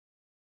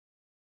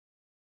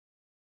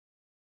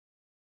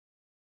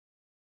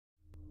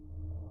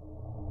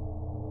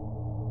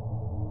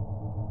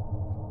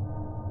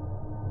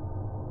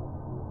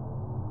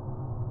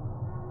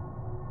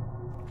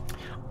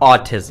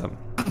autism.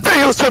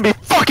 Video's gonna be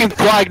fucking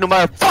flagged no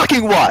matter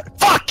fucking what.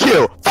 Fuck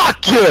you!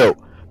 Fuck you!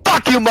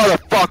 Fuck you,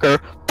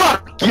 motherfucker!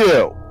 Fuck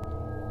you!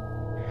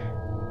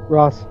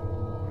 Ross.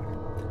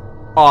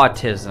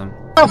 Autism.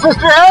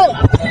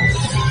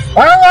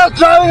 I'm not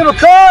driving a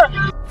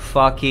car!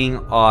 Fucking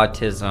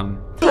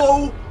autism.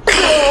 Oh,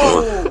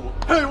 oh!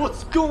 Hey,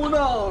 what's going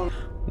on?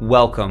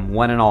 Welcome,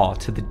 one and all,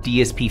 to the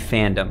DSP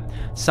fandom.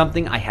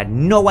 Something I had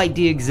no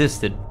idea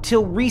existed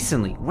till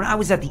recently when I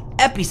was at the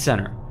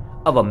epicenter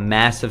of a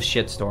massive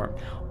shitstorm.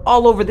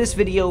 All over this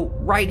video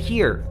right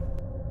here.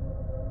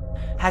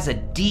 Has a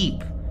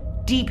deep,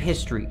 deep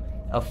history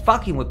of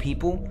fucking with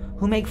people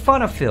who make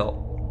fun of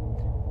Phil.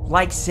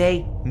 Like,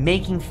 say,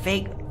 making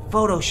fake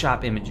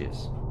Photoshop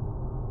images.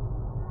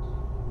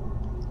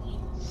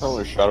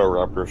 Only Shadow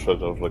Raptor said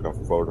that was like a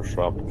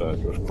Photoshop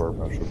Discord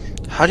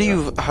message. How do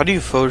you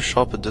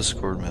Photoshop a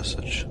Discord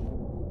message?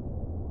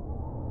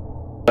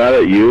 Mad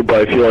at you,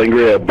 but I feel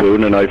angry at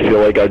Boone, and I feel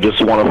like I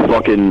just want to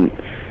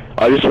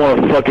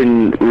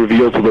fucking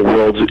reveal to the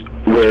world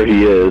where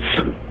he is.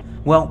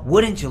 Well,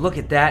 wouldn't you look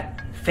at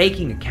that?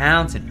 Faking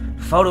accounts and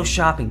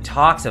photoshopping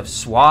talks of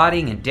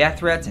swatting and death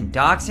threats and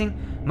doxing?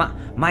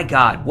 My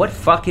god, what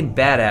fucking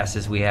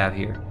badasses we have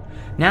here.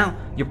 Now,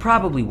 you're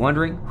probably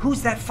wondering,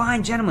 who's that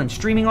fine gentleman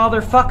streaming all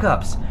their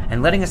fuck-ups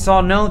and letting us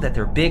all know that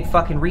they're big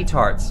fucking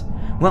retards?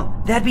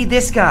 Well, that'd be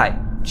this guy,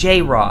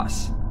 J.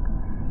 Ross.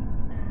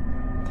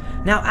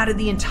 Now, out of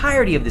the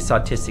entirety of this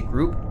autistic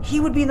group, he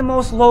would be the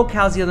most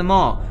low-cowsy of them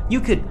all.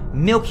 You could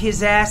milk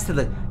his ass till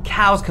the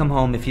cows come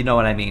home, if you know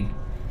what I mean.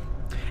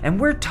 And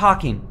we're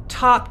talking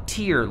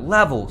top-tier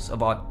levels of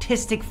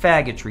autistic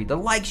faggotry, the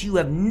likes you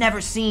have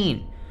never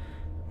seen.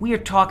 We are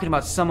talking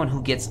about someone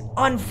who gets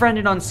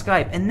unfriended on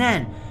Skype and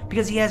then,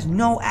 because he has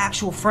no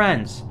actual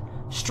friends,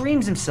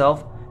 streams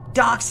himself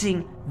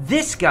doxing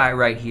this guy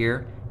right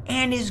here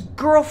and his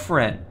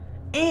girlfriend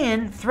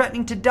and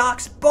threatening to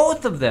dox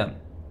both of them.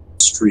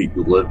 Street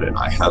you live in,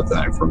 I have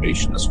that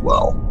information as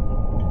well.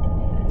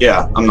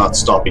 Yeah, I'm not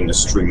stopping the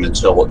stream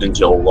until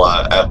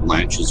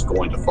Avalanche is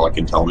going to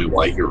fucking tell me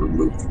why he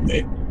removed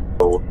me.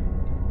 So,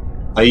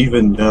 I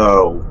even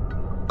know,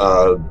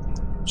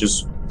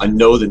 I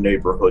know the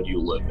neighborhood you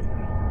live in.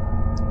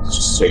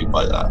 Just saved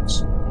by that.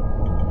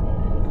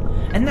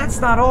 And that's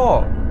not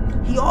all.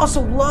 He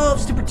also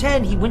loves to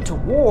pretend he went to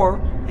war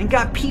and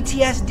got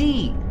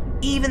PTSD,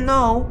 even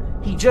though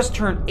he just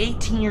turned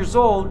 18 years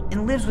old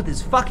and lives with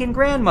his fucking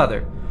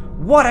grandmother.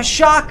 What a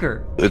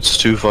shocker! It's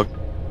too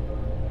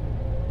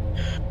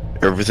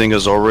everything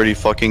is already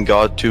fucking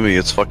got to me.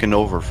 It's fucking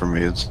over for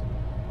me. It's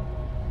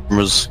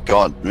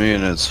got me,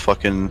 and it's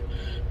fucking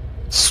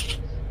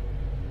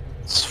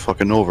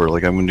over.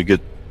 Like, I'm gonna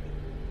get.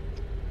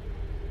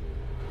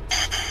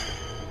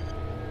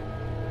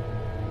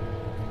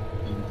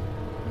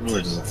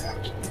 Really doesn't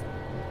have to.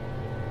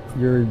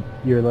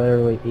 You're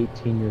literally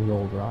 18 years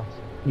old, Ross.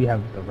 You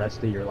have the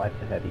rest of your life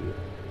ahead of you.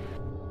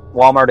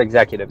 Walmart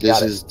executive.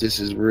 This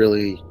is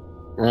really,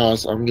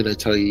 Ross. I'm gonna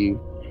tell you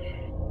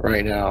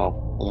right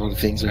now. A lot of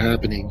things are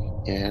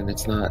happening, and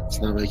it's not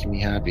making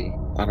me happy.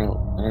 I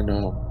don't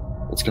know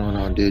what's going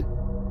on, dude.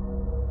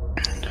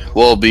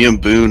 Well, me and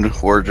Boone,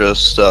 we're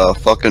just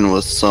fucking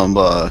with some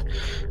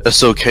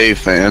SOK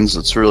fans.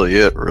 That's really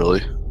it,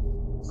 really.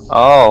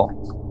 Oh.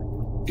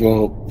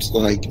 Well,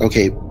 like,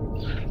 okay.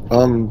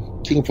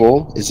 King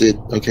Paul, is it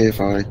okay if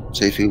I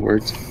say a few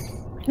words?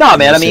 No,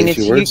 man. I mean,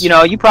 it's, you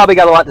know, you probably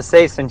got a lot to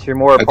say since you're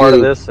more a part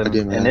of this, and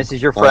this is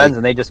your friends,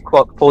 and they just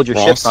pulled your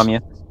shit from you.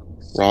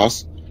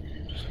 Ross,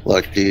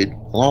 look, dude.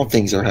 A lot of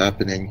things are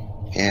happening,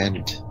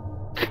 and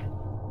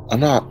I'm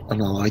not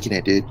liking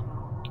it, dude.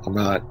 I'm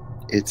not.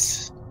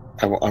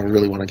 I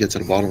really want to get to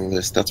the bottom of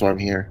this. That's why I'm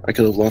here. I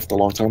could have left a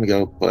long time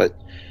ago, but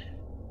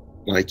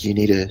like,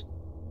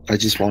 I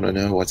just want to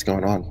know what's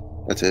going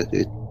on. That's it,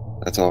 dude.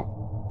 That's all.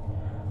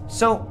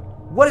 So,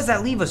 what does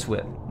that leave us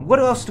with? What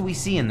else do we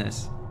see in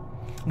this?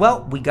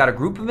 Well, we got a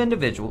group of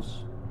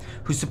individuals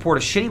who support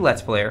a shitty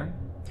Let's Player,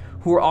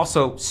 who are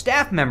also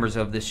staff members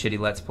of this shitty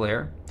Let's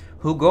Player,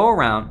 who go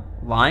around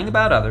lying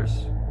about others,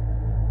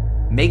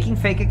 making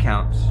fake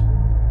accounts,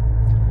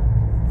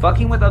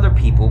 fucking with other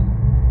people,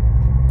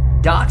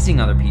 doxing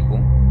other people,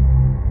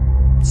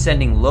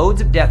 sending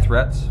loads of death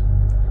threats,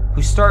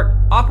 who start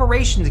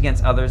operations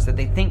against others that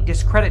they think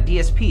discredit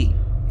DSP,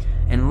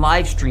 and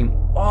live stream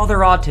all their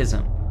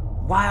autism,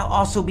 while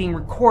also being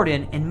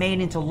recorded and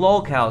made into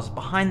lolcows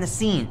behind the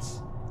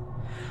scenes.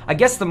 I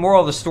guess the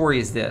moral of the story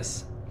is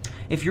this.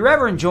 If you're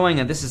ever enjoying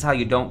a This Is How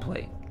You Don't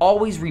Play,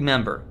 always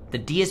remember, the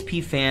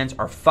DSP fans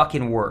are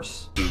fucking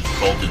worse.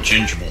 Called the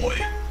Ginger Boy.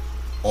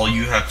 All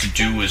you have to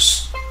do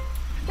is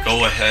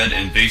go ahead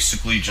and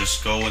basically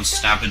just go and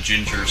snap a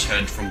ginger's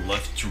head from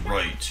left to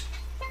right.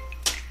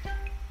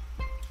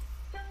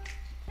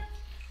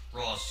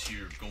 Ross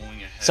here, going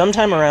ahead.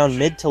 Sometime around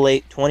mid to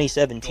late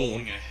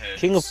 2017,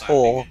 King of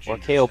Pole, or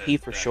KOP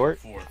for short,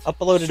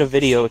 uploaded a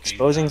video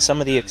exposing some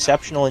of the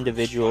exceptional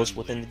individuals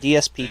within the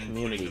DSP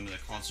community.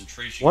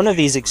 One of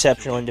these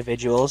exceptional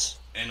individuals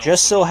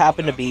just so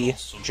happened to be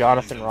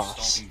Jonathan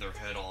Ross.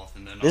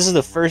 This is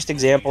the first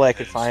example I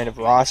could find of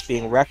Ross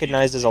being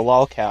recognized as a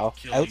lolcow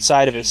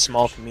outside of his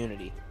small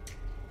community.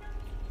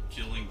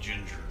 Killing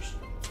gingers.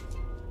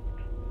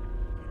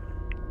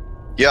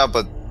 Yeah,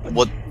 but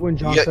what? When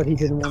John said he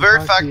didn't want the very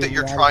to talk fact to that you,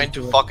 you're you trying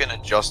added to it.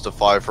 fucking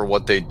justify for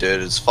what they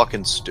did is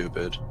fucking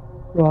stupid.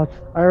 Ross,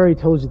 I already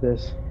told you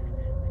this.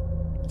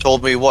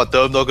 Told me what?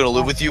 They're not gonna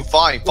live with you?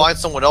 Fine, find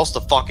someone else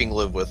to fucking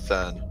live with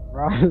then.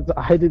 Ross,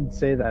 I didn't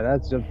say that.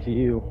 That's up to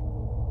you.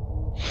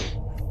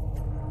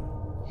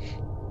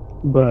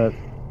 But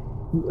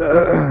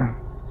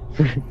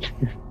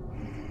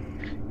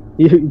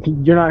you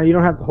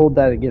don't have to hold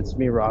that against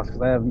me, Ross,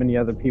 because I have many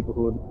other people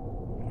who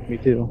would me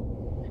too.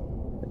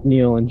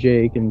 Neil and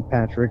Jake and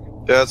Patrick.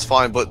 Yeah, that's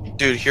fine, but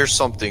dude, here's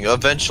something.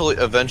 Eventually,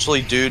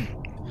 dude.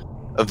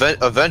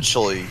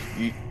 Eventually,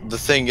 the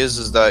thing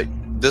is that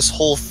this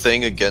whole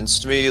thing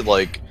against me,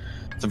 like,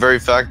 the very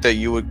fact that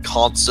you would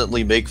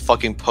constantly make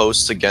fucking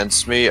posts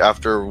against me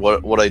after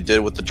what I did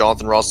with the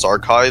Jonathan Ross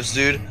archives,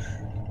 dude.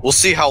 We'll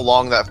see how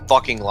long that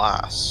fucking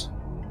lasts.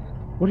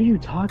 What are you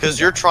talking about? Because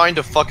you're trying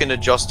to fucking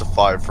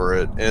justify for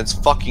it, and it's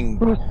fucking...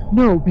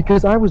 No,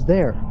 because I was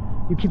there.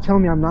 You keep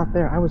telling me I'm not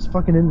there. I was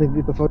fucking in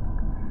the fuck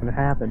when it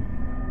happened.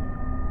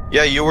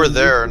 Yeah, you were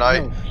there, and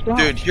No, stop,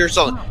 Dude, here's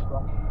something...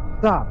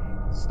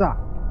 Stop.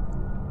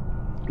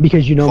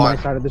 Because you know Fine,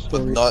 my side of the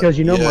story. not Because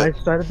you know yet.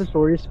 my side of the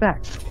story is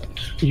fact.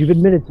 Because you've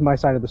admitted to my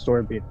side of the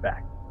story being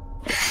fact.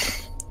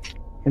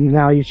 And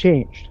now you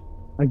changed.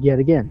 Yet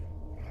again.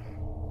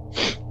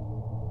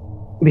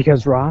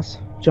 Because Ross,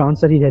 John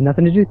said he had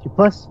nothing to do with you.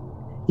 Plus,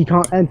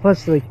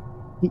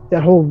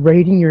 that whole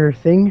raiding your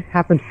thing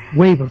happened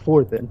way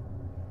before then.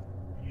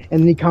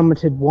 And he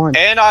commented once.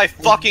 And I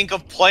fucking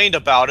complained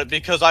about it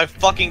because I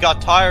fucking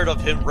got tired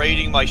of him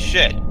raiding my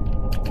shit.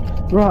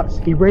 Ross,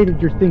 he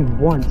raided your thing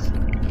once.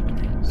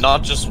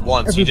 Not just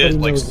once, he did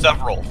Everybody like knows it.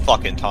 several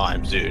fucking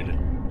times, dude.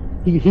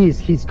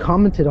 He's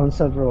commented on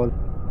several.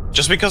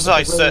 Just because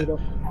I said...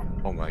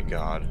 Oh my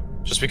god.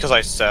 Just because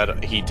I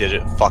said he did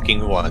it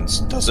fucking once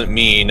doesn't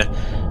mean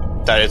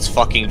that it's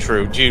fucking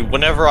true. Dude,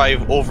 whenever I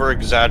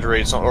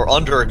over-exaggerate or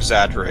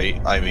under-exaggerate,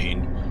 I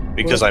mean,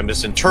 because I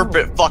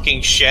misinterpret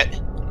fucking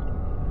shit.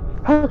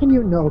 How can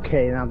you... No,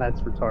 okay, now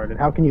that's retarded.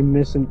 How can you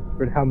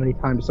misinterpret how many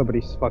times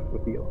somebody's fucked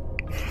with you?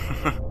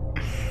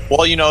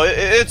 Well, you know,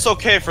 it's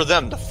okay for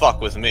them to fuck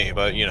with me,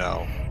 but, you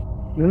know...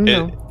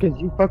 No, because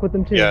you fuck with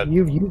them too. Yeah.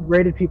 You've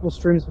raided people's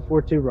streams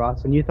before too,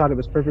 Ross, and you thought it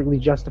was perfectly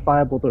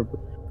justifiable to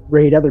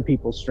raid other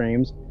people's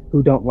streams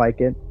who don't like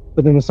it.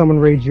 But then when someone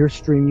raids your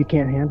stream, you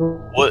can't handle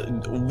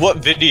it.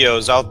 What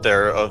videos out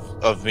there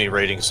of me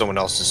raiding someone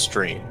else's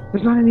stream?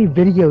 There's not any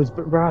videos,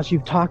 but Ross,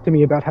 you've talked to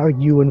me about how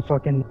you and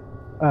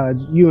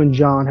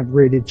John have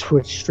raided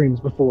Twitch streams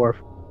before.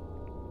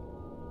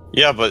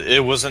 Yeah, but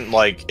it wasn't,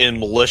 like, in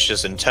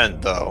malicious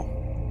intent, though.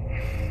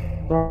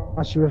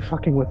 Ross, you were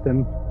fucking with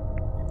them.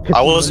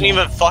 I wasn't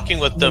even fucking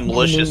with them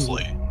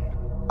maliciously.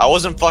 I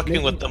wasn't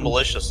fucking with them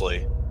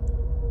maliciously.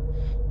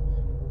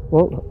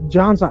 Well,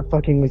 John's not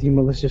fucking with you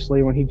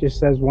maliciously when he just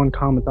says one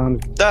comment on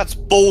it. That's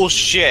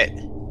bullshit!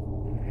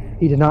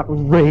 He did not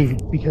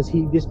raid because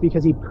he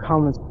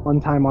comments one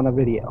time on a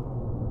video.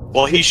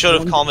 Well, he should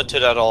have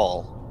commented at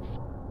all.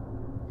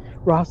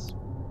 Ross,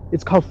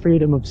 it's called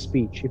freedom of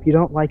speech. If you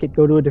don't like it,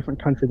 go to a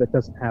different country that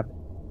doesn't have it.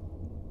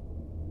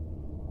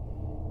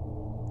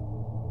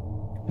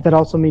 But that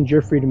also means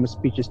your freedom of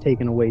speech is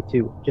taken away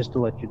too, just to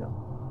let you know.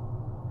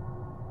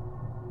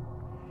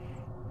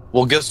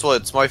 Well, guess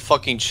what? It's my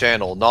fucking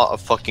channel, not a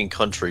fucking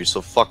country,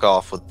 so fuck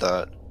off with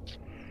that.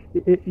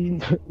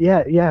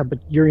 Yeah, but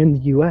you're in the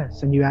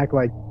U.S. and you act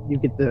like you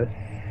get the...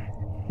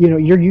 You know,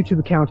 your YouTube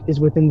account is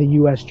within the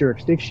U.S.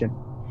 jurisdiction.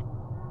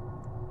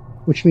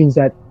 Which means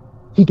that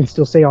he can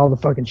still say all the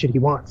fucking shit he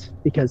wants,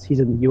 because he's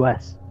in the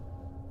U.S.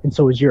 And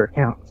so is your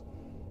account.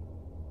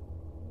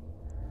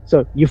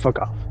 So, you fuck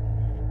off.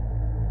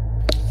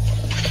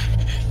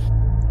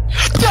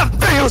 That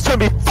video's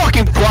gonna be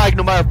fucking flagged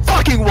no matter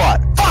fucking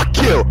what! Fuck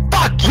you!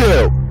 Fuck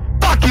you!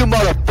 Fuck you,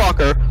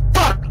 motherfucker!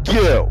 Fuck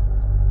you!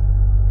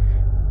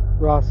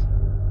 Ross,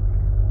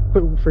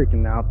 quit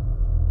freaking out.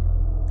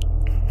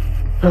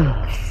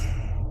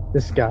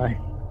 This guy.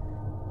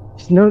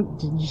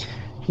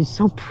 He's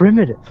so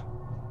primitive.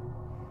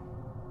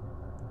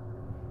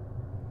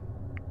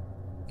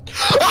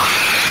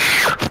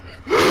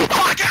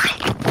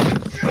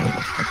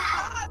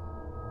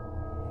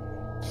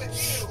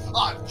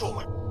 I'm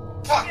going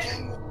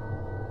fucking...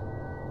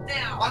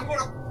 I'm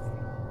gonna...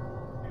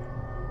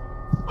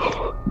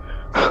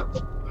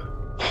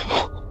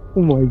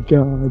 Oh my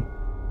god.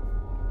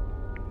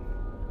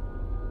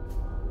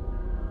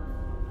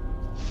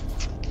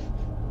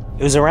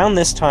 It was around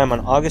this time on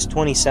August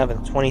 27,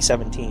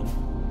 2017,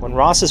 when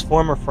Ross's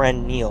former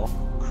friend Neil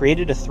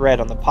created a thread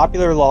on the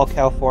popular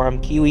lolcow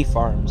forum Kiwi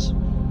Farms.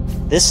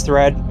 This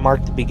thread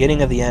marked the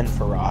beginning of the end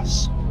for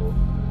Ross.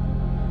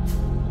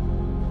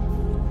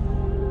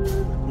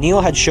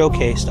 Neil had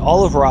showcased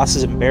all of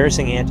Ross's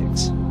embarrassing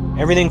antics,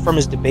 everything from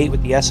his debate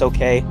with the SOK,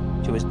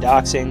 to his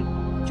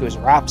doxing, to his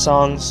rap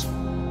songs,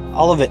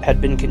 All of it had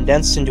been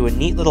condensed into a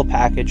neat little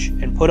package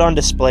and put on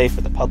display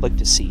for the public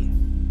to see.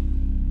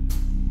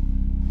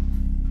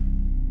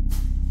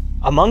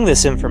 Among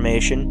this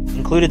information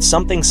included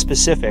something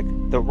specific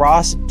that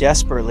Ross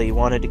desperately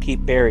wanted to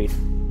keep buried.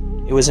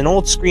 It was an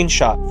old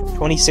screenshot from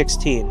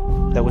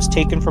 2016 that was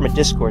taken from a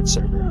Discord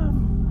server.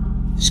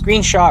 The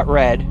screenshot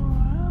read,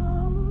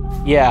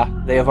 "Yeah,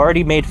 they have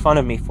already made fun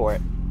of me for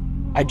it.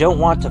 I don't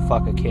want to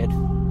fuck a kid.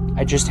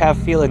 I just have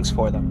feelings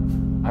for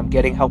them. I'm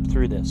getting help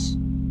through this."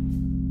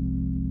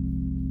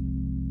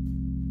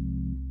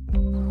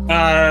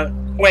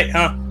 Wait,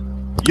 huh?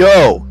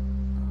 Yo!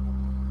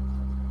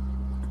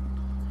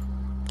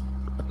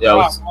 Yeah,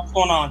 what's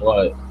going on?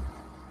 What?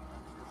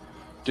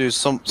 Dude,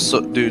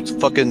 dude,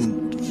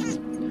 fucking...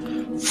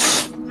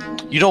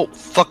 You don't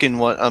fucking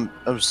want...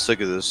 I'm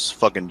sick of this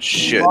fucking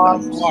shit.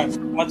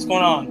 What's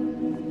going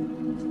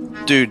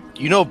on? Dude,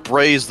 you know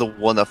Bray's the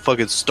one that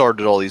fucking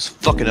started all these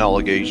fucking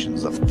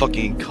allegations. That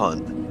fucking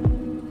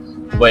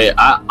cunt. Wait,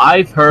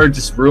 I've heard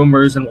just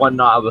rumors and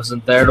whatnot. I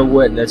wasn't there to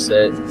witness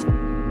it.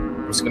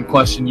 I'm just gonna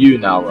question you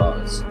now,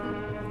 Ross.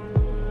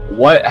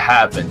 What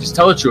happened? Just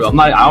tell the truth.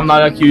 I'm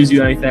not accusing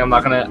you of anything. I'm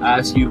not gonna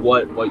ask you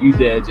what you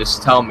did.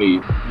 Just tell me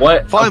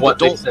what. Fine, what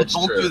but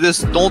don't do this.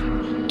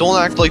 Don't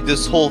act like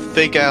this whole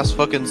fake ass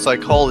fucking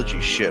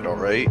psychology shit. All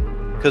right?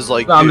 Because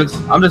like, no, I'm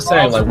just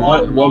saying, like,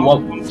 what?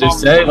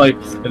 Just say, like,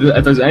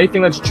 if there's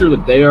anything that's true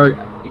that they are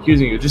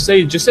accusing you, just say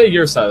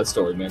your side of the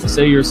story, man. Just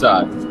say your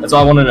side. That's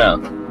all I want to know.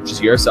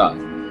 Just your side.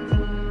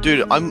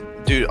 Dude,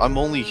 I'm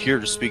only here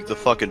to speak the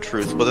fucking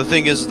truth. But the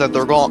thing is that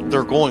they're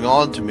going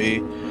on to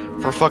me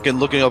for fucking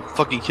looking up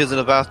fucking kids in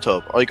a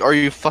bathtub. Like, are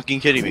you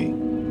fucking kidding me?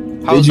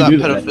 How is that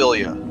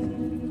pedophilia?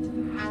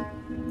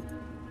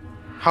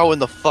 How in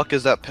the fuck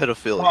is that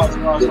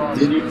pedophilia?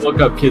 Did you look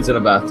up kids in a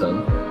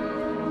bathtub?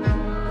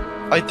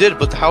 I did,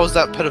 but how is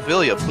that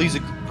pedophilia? Please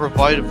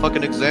provide a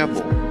fucking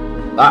example.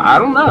 I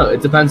don't know.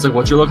 It depends like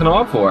what you're looking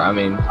up for. I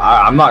mean,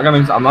 I'm not gonna.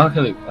 I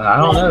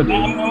don't know, dude.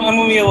 I'm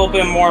gonna be a little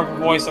bit more of a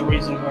voice of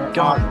reason here.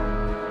 God.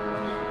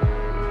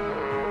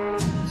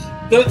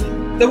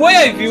 The way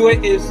I view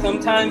it is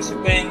sometimes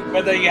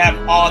whether you have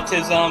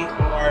autism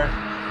or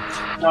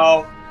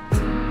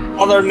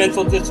other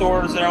mental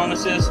disorders or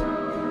illnesses,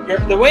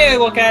 the way I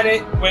look at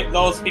it with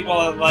those people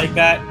like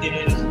that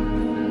is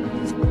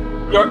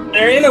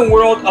they're in a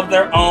world of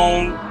their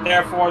own,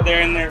 therefore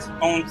they're in their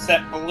own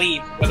set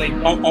belief where they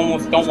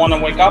almost don't want to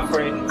wake up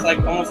for it. It's like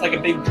almost like a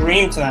big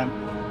dream to them.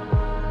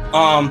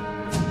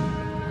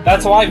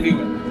 That's how I view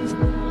it.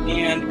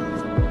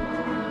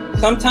 And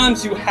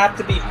sometimes you have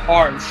to be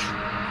harsh.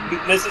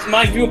 This is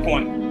my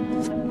viewpoint.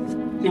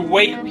 To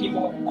wake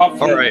people up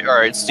for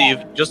Alright, Steve,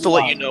 just to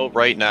let you know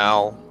right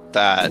now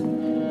that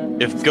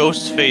if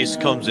Ghostface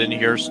comes in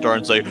here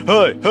starting saying,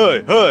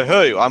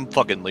 hey, I'm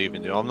fucking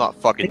leaving, dude. I'm not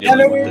fucking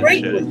dealing with this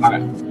shit.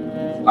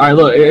 Alright,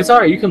 look, it's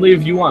alright, you can leave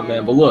if you want,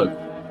 man, but look,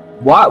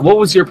 what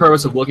was your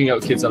purpose of looking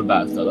up kids in a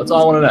bathtub? That's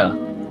all I want to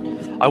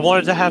know. I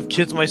wanted to have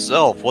kids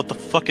myself. What the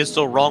fuck is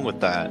so wrong with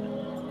that?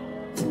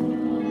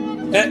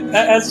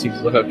 So you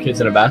look up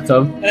kids in a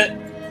bathtub?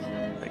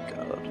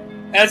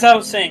 As I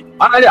was saying,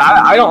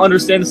 I don't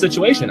understand the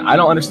situation. I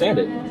don't understand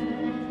it.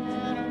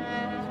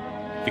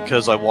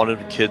 Because I wanted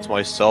kids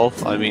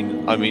myself. I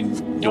mean,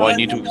 do I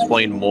need to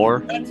explain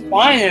more? That's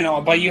fine and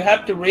all, but you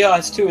have to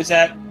realize too is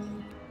that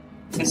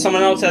when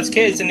someone else has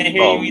kids and they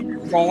hear you either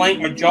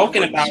trolling or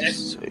joking about it,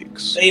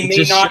 they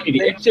may not.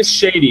 It's just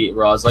shady,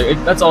 Ross. Like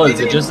that's all it is.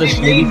 It's just a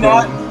shady thing.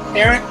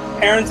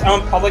 Parents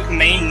out in public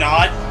may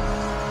not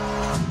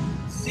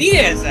see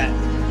it as that.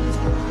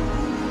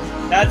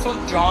 That's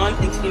what John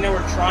and Tina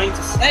were trying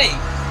to say.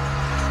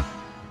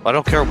 I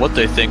don't care what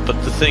they think,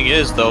 but the thing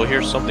is, though,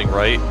 here's something,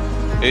 right?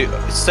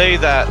 Say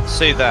that,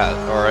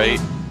 alright?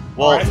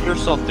 Well,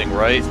 here's something,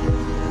 right?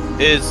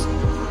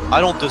 I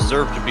don't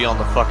deserve to be on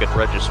the fucking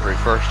registry,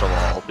 first of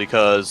all,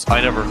 because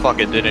I never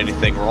fucking did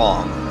anything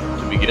wrong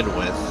to begin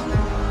with.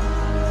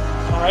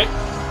 Alright.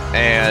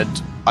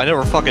 And I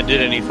never fucking did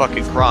any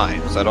fucking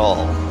crimes at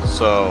all,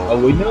 so... Oh,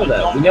 we know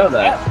that, we know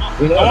that.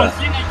 We know I that. want to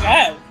say that you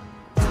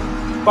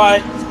have.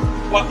 But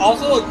what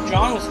also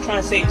John was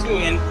trying to say too,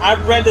 and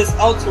I've read this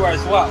elsewhere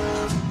as well,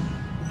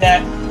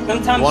 that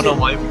sometimes... One of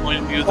my point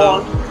of view, though,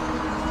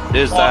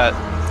 is that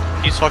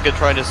he's fucking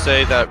trying to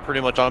say that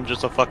pretty much I'm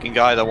just a fucking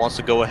guy that wants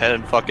to go ahead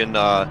and fucking,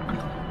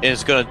 and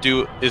is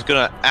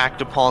gonna act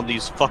upon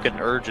these fucking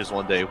urges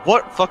one day.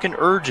 What fucking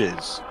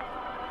urges?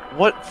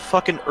 What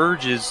fucking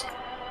urges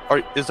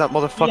is that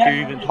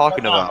motherfucker even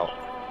talking about?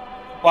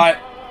 But,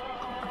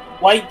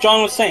 like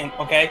John was saying,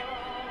 okay?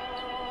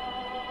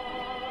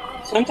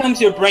 Sometimes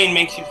your brain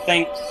makes you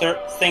thinks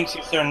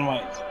you certain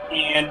ways.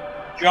 And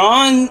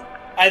John,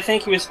 I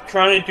think he was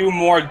trying to do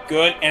more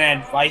good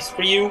and advice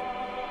for you.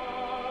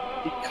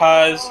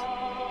 Because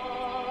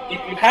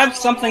if you have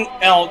something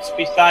else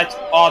besides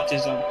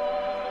autism,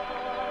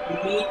 you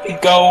need to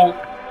go...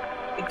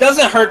 It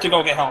doesn't hurt to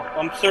go get help.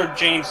 I'm sure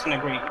James can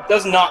agree. It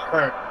does not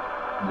hurt.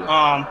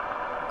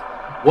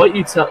 What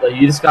you tell,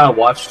 you just gotta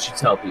watch what you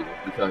tell people,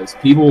 because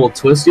people will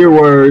twist your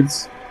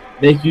words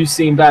make you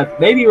seem bad.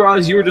 Maybe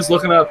Roz, you were just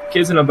looking up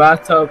kids in a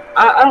bathtub.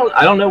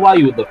 I don't know why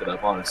you would look it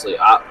up. Honestly,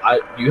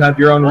 you have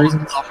your own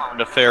reasons. Not for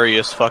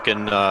nefarious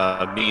fucking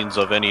means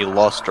of any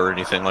lust or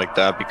anything like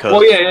that. Because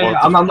well, yeah.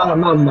 I'm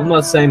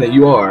not saying that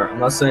you are. I'm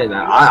not saying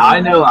that. I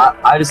know.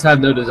 I just have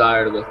no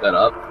desire to look that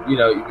up. You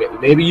know,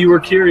 maybe you were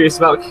curious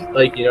about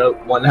like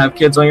wanting to have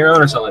kids on your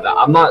own or something like that.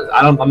 I'm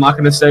not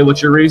going to say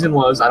what your reason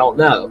was. I don't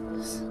know.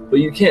 But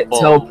you can't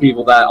tell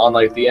people that on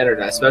like the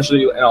internet,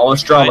 especially in all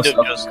this drama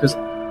stuff. Because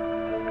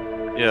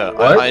yeah,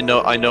 I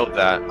know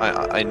that.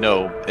 I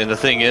know. And the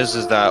thing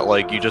is that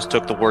like you just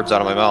took the words out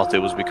of my mouth. It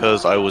was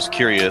because I was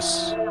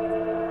curious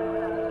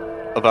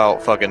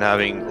about fucking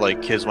having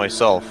like kids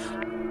myself.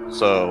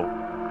 So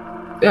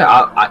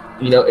yeah,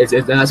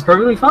 that's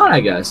perfectly fine, I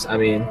guess. I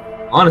mean,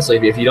 honestly,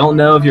 if you don't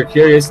know, if you're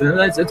curious, then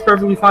it's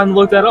perfectly fine to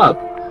look that up.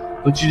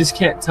 But you just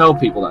can't tell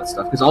people that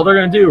stuff because all they're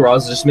gonna do,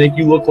 Ross, is just make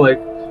you look like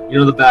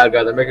the bad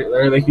guy. They're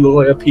gonna make you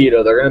look like a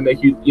pedo. They're gonna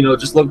make you,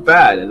 just look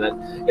bad, and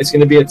then it's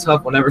gonna be a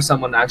tough whenever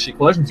someone actually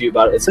questions you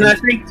about it. It's gonna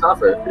be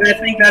tougher. And I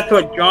think that's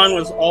what John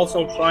was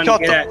also trying to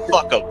get at. Shut the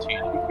fuck up,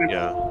 Tina.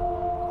 Yeah.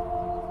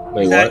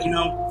 Wait, what?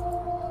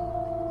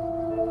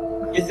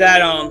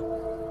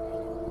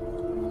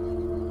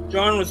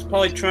 John was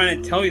probably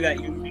trying to tell you that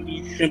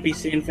you shouldn't be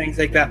seeing things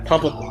like that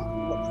publicly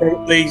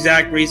for the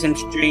exact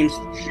reasons James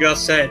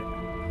just said.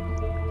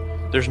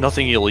 There's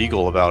nothing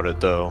illegal about it,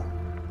 though.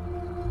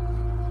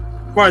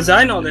 As far as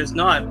I know, there's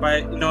not,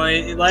 but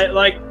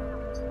like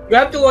you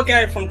have to look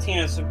at it from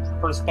Tina's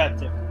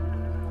perspective.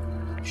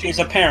 She's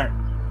a parent,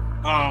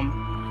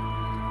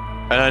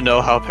 and I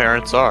know how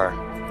parents are.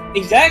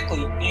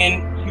 Exactly,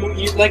 and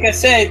you like I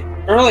said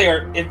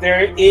earlier, if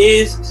there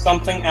is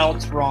something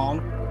else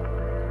wrong,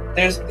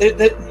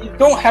 you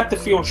don't have to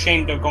feel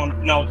ashamed of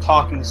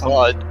talking to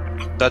someone.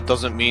 But that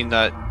doesn't mean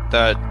that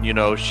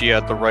she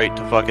had the right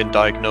to fucking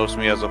diagnose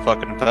me as a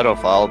fucking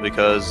pedophile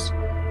because.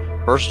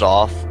 First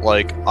off,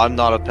 like, I'm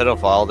not a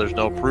pedophile. There's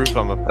no proof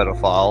I'm a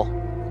pedophile.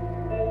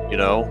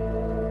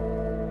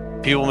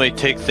 People may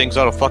take things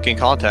out of fucking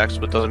context,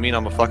 but doesn't mean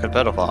I'm a fucking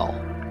pedophile.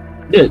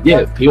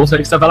 Yeah. People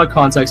take stuff out of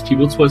context.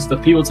 People twist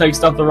stuff. People take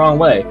stuff the wrong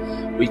way.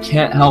 We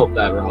can't help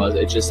that, Roz.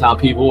 It's just how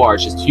people are.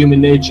 It's just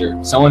human nature.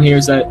 Someone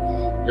hears that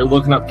you're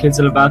looking up kids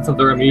in a bathtub,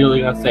 they're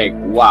immediately gonna think,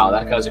 "Wow,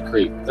 that guy's a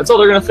creep." That's all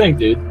they're gonna think,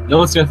 dude. No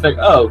one's gonna think,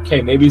 "Oh, okay,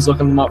 maybe he's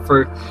looking them up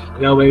for,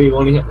 maybe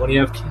when he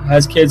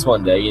has kids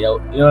one day." You know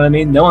what I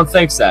mean? No one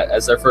thinks that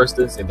as their first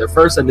instinct. Their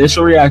first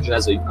initial reaction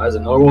as a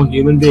normal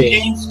human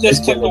being. James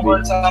just took the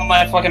words out of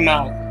my fucking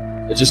mouth.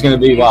 It's just gonna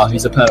be, "Wow,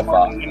 he's a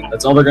pedophile."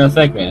 That's all they're gonna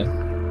think, man.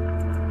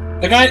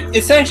 They're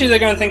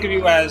gonna think of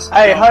you as.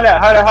 Hey, hold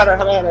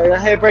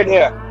on. Hey, right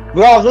here,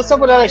 Ross. What's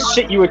up with all that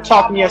shit you were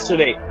talking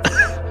yesterday?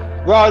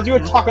 Roz, you were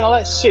talking all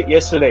that shit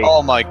yesterday.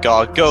 Oh my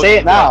god, go say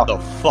it now. Shut the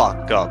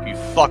fuck up, you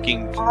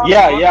fucking.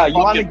 Yeah, you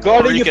want to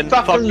go to your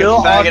fucking little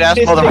faggot ass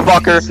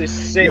motherfucker.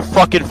 You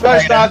fucking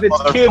first off,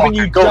 it's Cuban,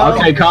 you dumb.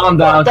 Okay, calm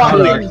down.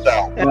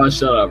 Roz,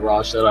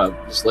 shut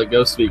up. Just let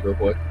Ghost speak real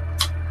quick.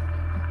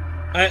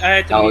 I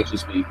had to. I'll let you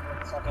speak.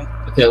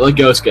 Okay, let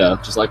Ghost go.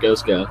 Just let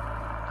Ghost go.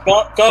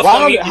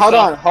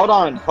 Hold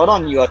on,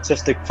 you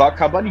autistic fuck.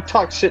 How about you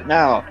talk shit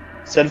now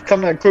instead of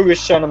coming to Kruger's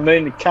show on a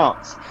million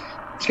accounts?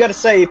 What you gotta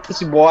say,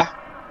 pussy boy?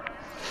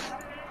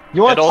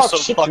 You wanna talk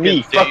shit to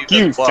me? Fuck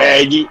you,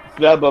 faggot.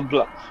 Blah blah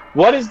blah.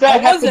 What does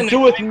that have to do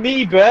with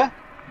me, bruh?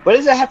 What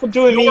does that have to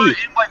do with me? You were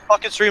in my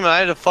fucking stream and I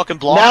had to fucking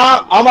block you.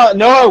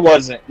 No, I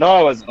wasn't.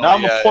 Now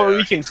I'm a Puerto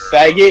Rican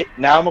faggot.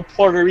 Now I'm a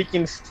Puerto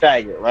Rican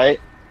faggot, right?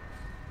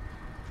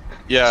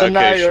 Yeah. So okay,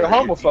 now you're a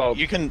homophobe.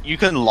 You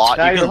can lie.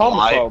 Now you're a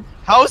homophobe.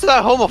 How is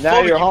that homophobic? Now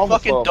you're you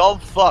fucking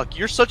dumb fuck.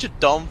 You're such a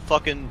dumb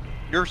fucking.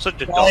 You're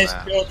such a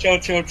dumbass.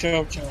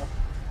 Chill.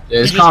 Yeah,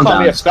 you just call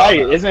me a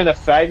faggot. Isn't it a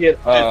faggot?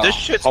 Dude, this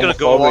shit's gonna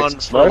go on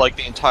for like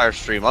the entire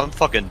stream. I'm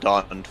fucking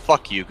done.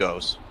 Fuck you,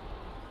 Ghost.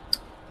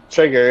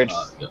 Triggered.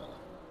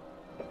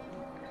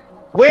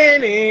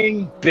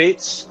 Winning,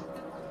 bitch.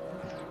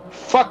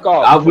 Fuck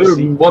off.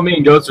 What me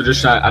and Ghost were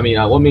just trying.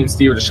 What me and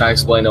Steve were just trying to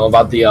explain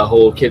about the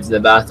whole kids in the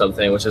bathtub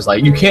thing, which is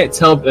like you can't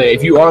tell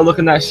if you are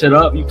looking that shit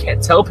up. You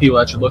can't tell people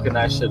that you're looking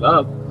that shit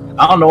up.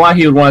 I don't know why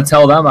he would want to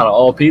tell them out of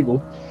all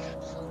people.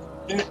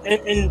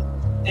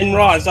 And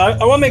Roz, I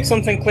want to make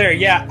something clear.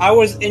 Yeah, I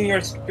was in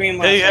your stream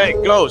last night.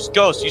 Hey,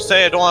 Ghost, you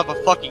say I don't have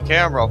a fucking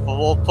camera. Well,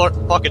 we'll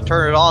fucking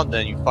turn it on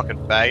then, you fucking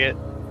faggot.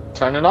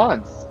 Turn it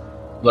on.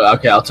 Look,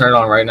 okay, I'll turn it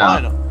on right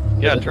now.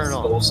 Yeah, turn it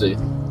on. We'll see.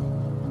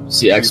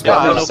 See, Xbox.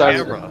 Yeah, no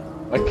camera.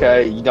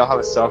 Okay, you don't have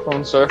a cell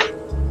phone, sir?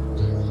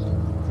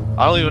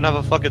 I don't even have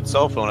a fucking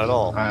cell phone at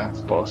all. That's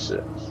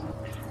bullshit.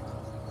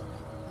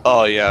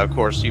 Oh, yeah, of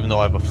course, even though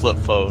I have a flip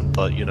phone,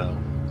 but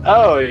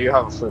Oh, you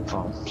have a flip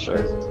phone,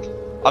 sure.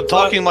 I'm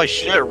talking my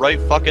shit right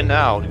fucking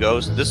now,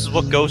 Ghost. This is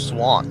what Ghost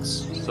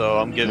wants, so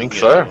I'm giving it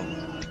to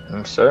him.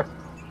 I'm sure,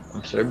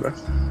 bro.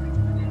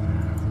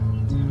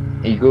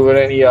 You Googled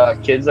any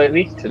kids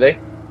lately, today?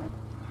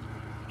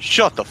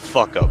 Shut the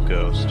fuck up,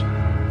 Ghost.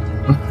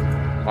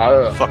 Why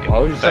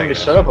would you tell me to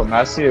shut up? I'm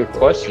asking you a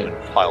question.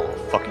 Pile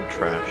of fucking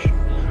trash.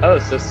 Oh,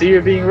 so see,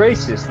 you're being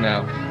racist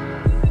now.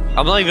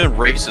 I'm not even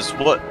racist.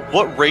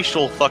 What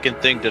racial fucking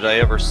thing did I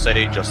ever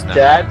say just now?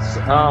 That's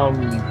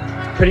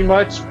pretty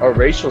much a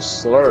racial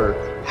slur.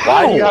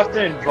 Why do you have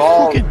to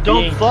involve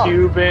being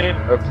Cuban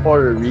or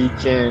Puerto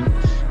Rican?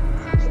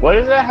 What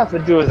does that have to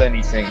do with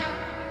anything?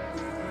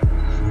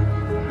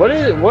 What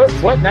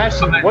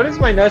does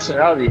my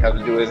nationality have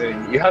to do with it?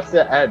 You have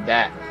to add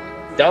that.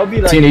 That would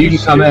be like Tina, you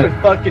stupid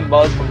fucking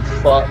Muslim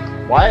fuck.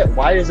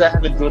 Why does that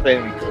have to do with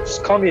anything?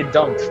 Just call me a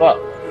dumb fuck.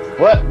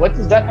 What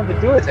does that have to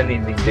do with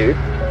anything, dude?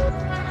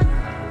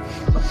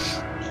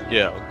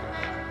 Yeah.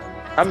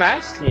 I'm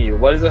asking you,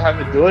 what does it have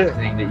to do with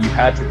anything that you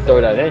had to throw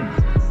that in?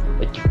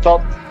 Like you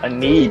felt a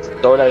need to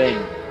throw that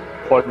in.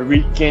 Puerto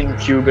Rican,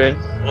 Cuban.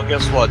 Well,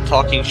 guess what?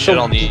 Talking shit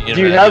on the internet.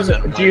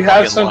 Do you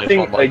have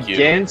something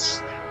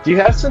against? Do you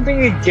have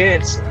something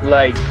against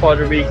like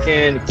Puerto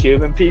Rican,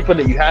 Cuban people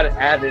that you had to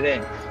add it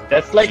in?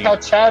 That's like how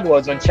Chad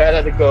was when Chad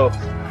had to go,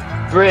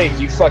 Brig,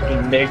 you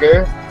fucking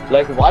nigger.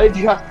 Like, why did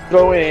you have to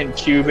throw in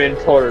Cuban,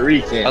 Puerto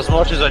Rican? As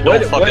much as I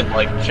don't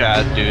like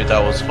Chad, dude,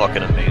 that was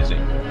fucking amazing.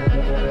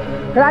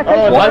 That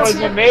was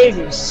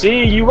amazing.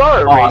 See, you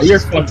are racist. Oh, you're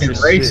fucking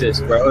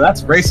racist, bro.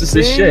 That's racist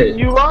as shit.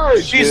 You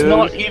are, She's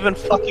not even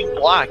fucking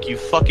black, you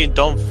fucking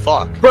dumb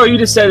fuck. Bro, you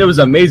just said it was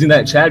amazing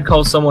that Chad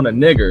called someone a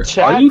nigger.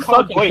 Are you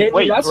fucking kidding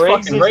me? That's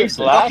fucking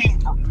racist.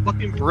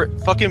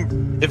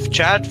 If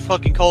Chad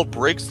fucking called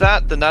Briggs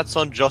that, then that's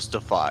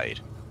unjustified.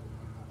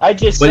 I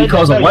just But said he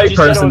calls that, a white you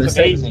just said person it was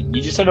the same. amazing.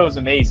 You just said it was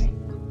amazing.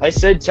 I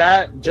said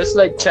Chad, just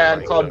like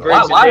Chad called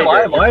Briggs Why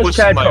a is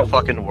Chad my called?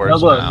 fucking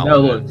words look.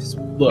 No,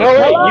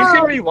 wait, you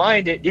can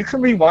rewind it. You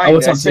can rewind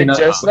it. I said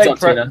just like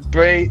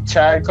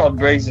Chad called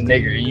Briggs a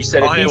nigger. You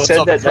said if he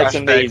said that, that's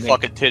amazing.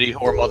 Fucking titty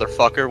whore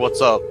motherfucker,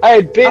 what's up?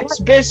 Hey,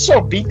 bitch,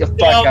 she'll beat the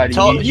fuck out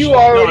of you. You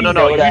already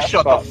know that. You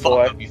shut the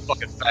fuck up, you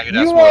fucking faggot ass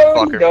You motherfucker.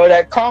 already know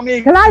that. Call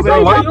me. Can I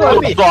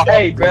say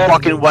hey, bro.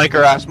 Fucking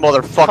wanker ass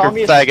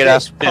motherfucker, faggot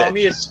ass bitch. Call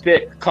me a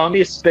spick. Call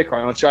me a spick,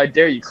 Ronald. I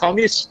dare you. Call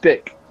me a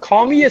spick.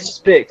 Call me a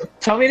spick.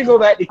 Tell me to go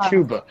back to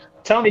Cuba.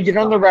 Tell me get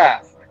on the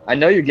raft. I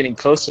know you're getting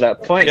close to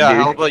that point, yeah,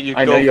 dude. how about you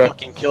go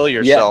fucking kill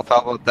yourself? Yeah.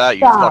 How about that,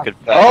 you fucking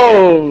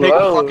faggot? Take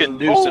a fucking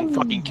noose and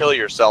fucking kill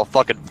yourself,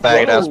 fucking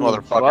faggot ass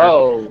motherfucker.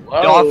 Whoa.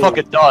 No, I'm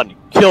fucking done.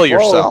 Kill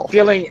yourself.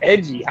 Feeling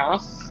edgy, huh?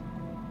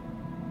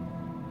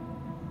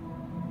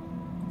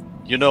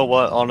 You know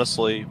what,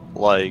 honestly,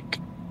 like,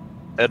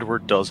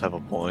 Edward does have a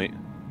point,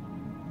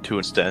 to an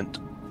extent.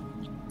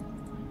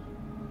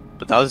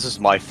 But now this is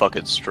my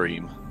fucking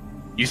stream.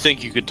 You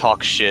think you could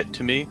talk shit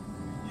to me?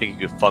 Think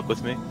you could fuck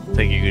with me?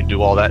 Think you could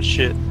do all that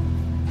shit?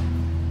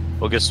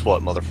 Well, guess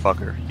what,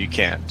 motherfucker? You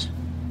can't.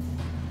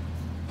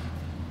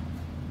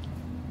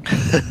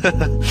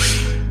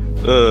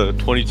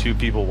 22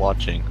 people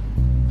watching.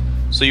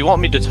 So you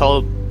want me to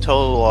tell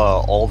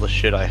all the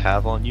shit I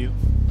have on you?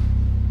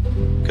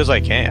 Because I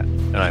can,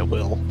 and I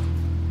will.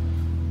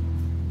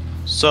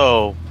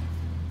 So,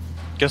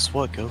 guess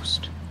what,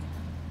 Ghost?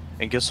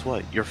 And guess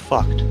what? You're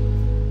fucked.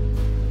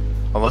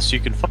 Unless you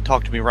can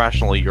talk to me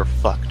rationally, you're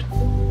fucked.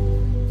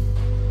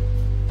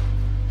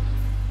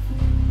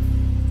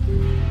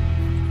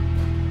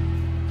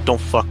 Don't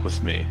fuck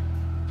with me.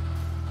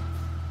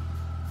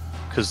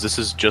 Because this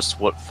is just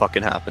what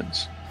fucking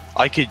happens.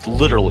 I could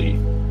literally...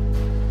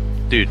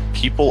 Dude,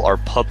 people are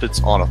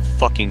puppets on a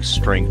fucking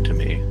string to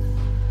me.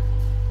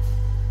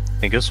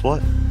 And guess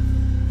what?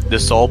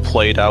 This all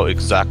played out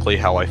exactly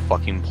how I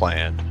fucking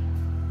planned.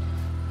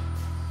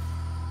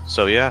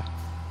 So yeah.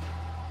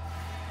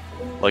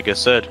 Like I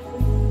said,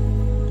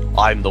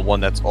 I'm the one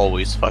that's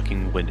always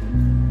fucking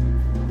winning.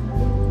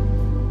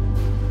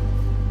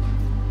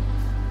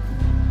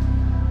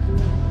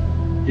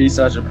 He's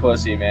such a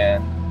pussy,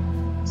 man.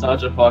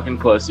 Such a fucking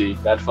pussy.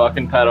 That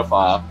fucking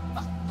pedophile.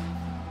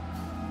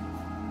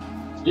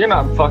 You're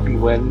not fucking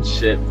winning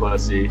shit,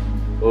 pussy.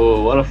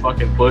 Oh, what a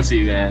fucking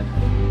pussy, man.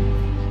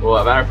 Well,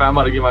 as a matter of fact, I'm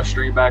about to get my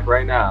stream back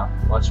right now.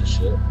 Watch this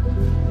shit.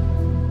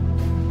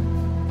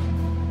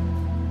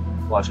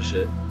 Watch this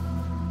shit.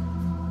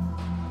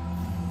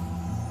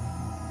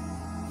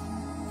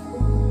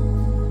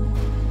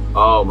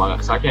 Oh my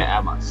god, so I can't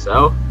add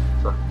myself?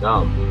 It's fucking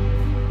dumb.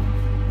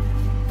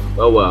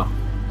 Oh well.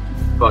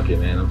 Fuck it,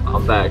 man.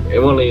 I'm back. It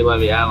won't even let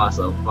me add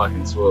myself.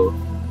 Fucking swole.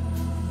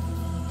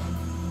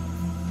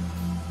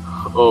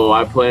 Oh,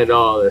 I planned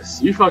all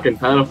this. You fucking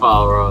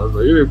pedophile, Ross.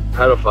 You're a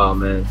pedophile,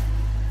 man.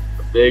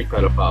 A big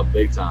pedophile.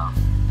 Big time.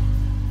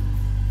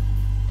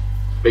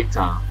 Big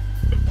time.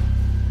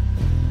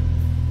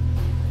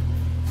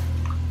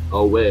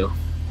 Oh well.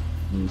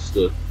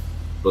 Understood.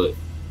 But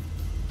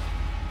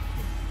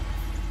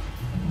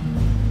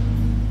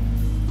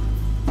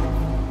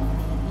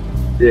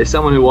yeah,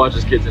 someone who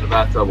watches kids in the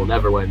bathtub will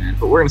never win, man.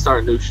 But we're gonna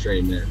start a new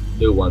stream, man.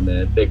 New one,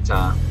 man. Big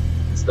time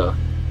stuff.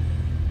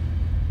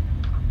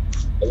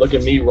 And look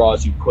at me,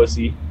 Ross, you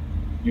pussy.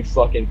 You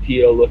fucking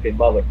pedo looking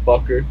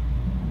motherfucker.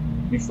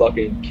 You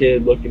fucking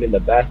kid looking in the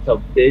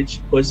bathtub, bitch.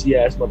 Pussy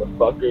ass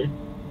motherfucker.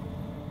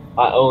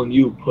 I own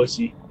you,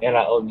 pussy. And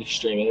I own this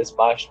stream, and it's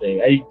my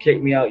stream. Eddie,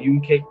 kick me out. You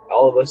can kick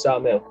all of us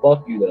out, man.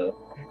 Fuck you, though.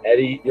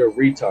 Eddie, you're a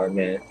retard,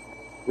 man.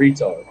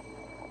 Retard.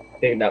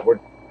 Thinking that we're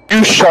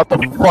You shut the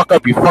fuck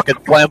up, you fucking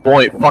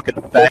flamboyant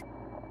fucking fat.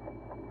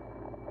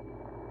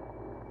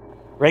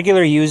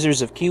 Regular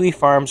users of Kiwi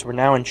Farms were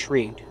now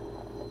intrigued.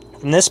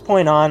 From this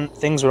point on,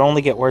 things would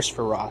only get worse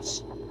for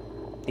Ross.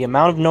 The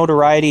amount of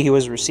notoriety he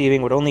was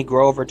receiving would only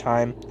grow over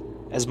time,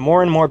 as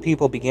more and more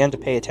people began to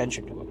pay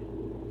attention to him.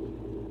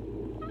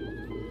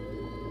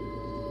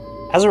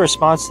 As a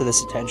response to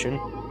this attention,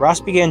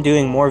 Ross began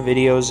doing more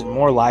videos and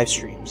more live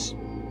streams.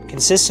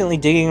 Consistently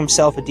digging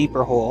himself a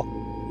deeper hole,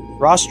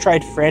 Ross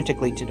tried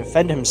frantically to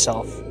defend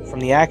himself from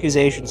the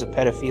accusations of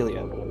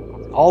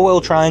pedophilia, all while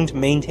trying to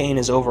maintain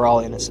his overall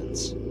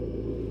innocence.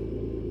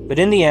 But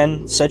in the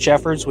end, such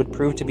efforts would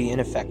prove to be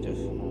ineffective.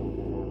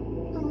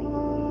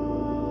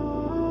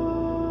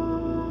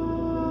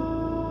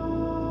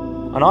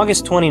 On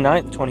August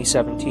 29,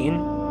 2017,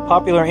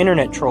 popular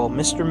internet troll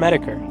Mr.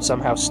 Medicare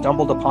somehow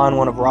stumbled upon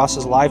one of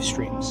Ross's live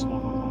streams.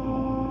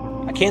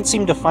 I can't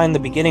seem to find the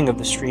beginning of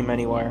the stream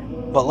anywhere,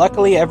 but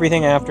luckily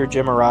everything after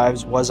Jim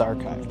arrives was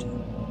archived.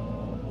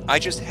 I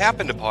just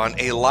happened upon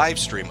a live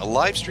stream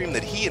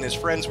that he and his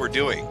friends were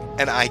doing,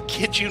 and I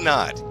kid you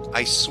not,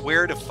 I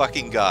swear to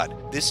fucking God,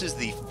 this is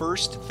the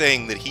first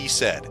thing that he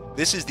said.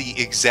 This is the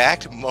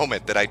exact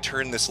moment that I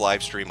turned this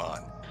live stream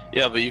on.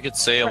 Yeah, but you could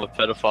say I'm a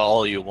pedophile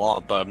all you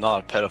want, but I'm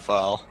not a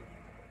pedophile.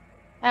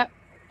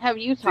 Have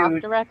you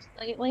talked to Rex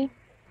lately?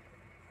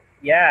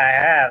 Yeah, I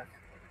have.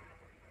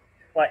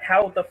 Like,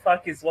 how the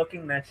fuck is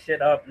looking that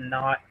shit up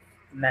not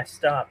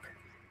messed up?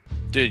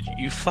 Dude,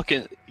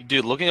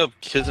 looking up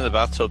kids in the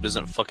bathtub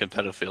isn't fucking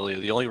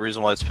pedophilia. The only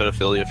reason why it's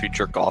pedophilia if you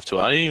jerk off to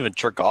it. I didn't even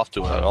jerk off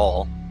to it at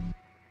all.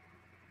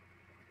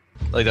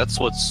 Like, that's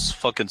what's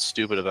fucking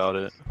stupid about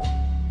it.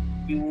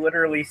 You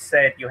literally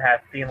said you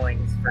have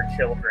feelings for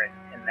children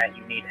and that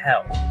you need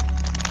help.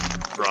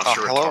 Ross,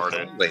 you're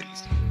retarded.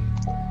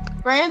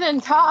 Brandon,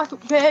 talk,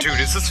 bitch. Dude,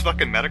 is this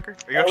fucking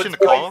Medicare? Are you actually in the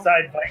call?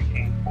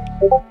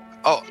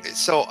 Oh,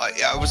 so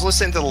I was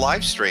listening to the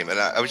live stream, and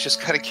I was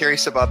just kind of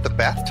curious about the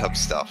bathtub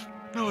stuff.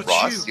 No, it's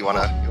Ross, you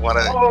wanna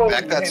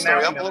back that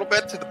story up a little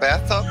bit to the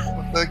bathtub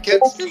with the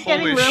kids? This is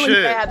getting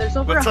really bad. There's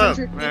over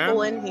 100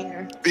 people in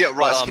here. Yeah,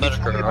 Ross, can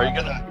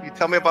you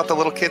tell me about the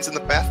little kids in the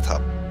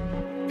bathtub?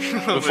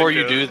 Before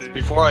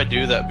I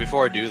do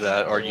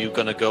that, are you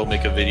gonna go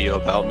make a video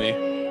about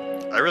me?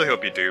 I really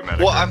hope you do, Medicare.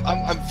 Well,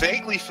 I'm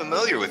vaguely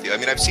familiar with you. I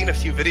mean, I've seen a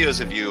few videos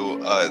of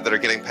you that are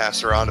getting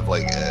passed around of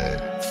like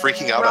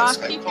freaking out on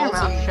Skype calls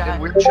and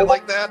weird shit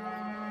like that.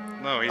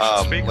 No, you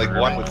should speak. Like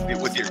one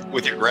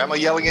with your grandma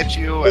yelling at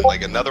you, and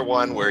like another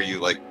one where you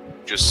like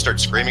just start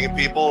screaming at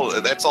people.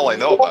 That's all I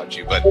know about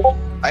you. But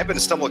I happen to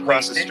stumble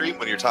across the stream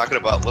when you're talking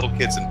about little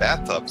kids in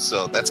bathtubs,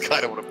 so that's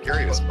kind of what I'm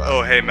curious about.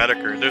 Oh, hey,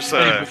 Medicare, there's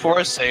Hey, before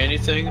I say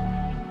anything,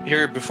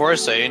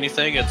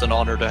 it's an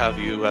honor to have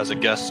you as a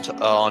guest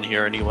on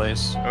here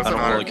anyways. I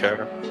don't really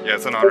care. Yeah,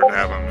 it's an honor to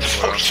have him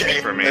as well,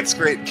 Okay, for me. that's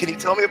great. Can you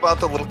tell me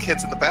about the little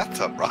kids in the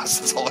bathtub, Ross?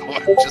 That's all I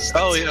want.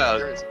 Oh, yeah.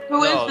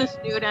 Who is this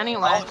dude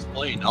anyway?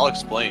 I'll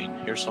explain.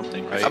 Here's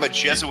something, right? I'm a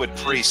Jesuit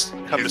priest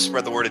come to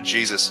spread the word of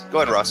Jesus.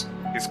 Go ahead, Ross.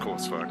 He's cool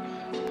as fuck.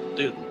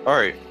 Dude,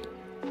 alright.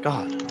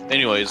 God.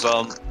 Anyways,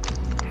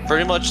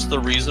 pretty much the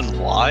reason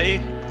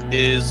why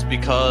is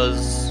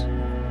because,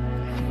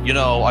 you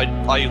know,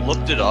 I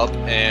looked it up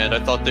and I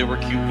thought they were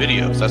cute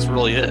videos. That's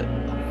really it.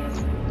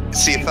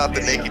 See, you thought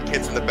the naked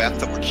kids in the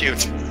bathtub were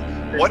cute.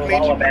 What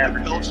made you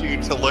compelled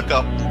you to look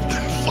up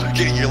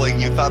fucking,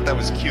 you thought that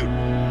was cute.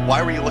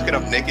 Why were you looking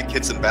up naked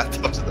kids in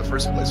bathtubs in the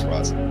first place,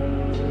 Ross?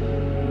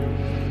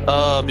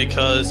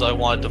 Because I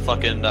wanted to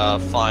fucking I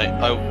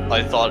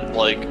thought,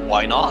 like,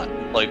 why not?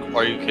 Like,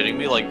 are you kidding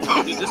me? Like,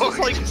 this is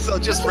like... So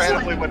just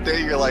randomly one day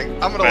you're like,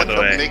 I'm gonna look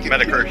up naked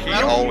Medicare, kids. he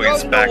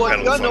always backpedals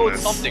You gotta know on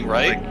it's this. something,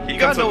 right? Like, You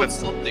gotta know it's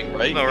something,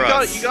 right? No, You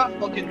Ross. got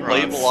fucking Ross.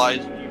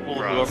 labelized people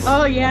whoever...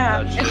 Oh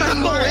yeah. that If shit.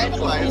 I'm more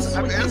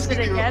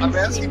educated, I'm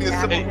asking you a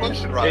simple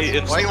question,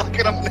 Ross. Why are you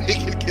looking up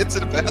naked kids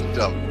in a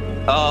bathtub?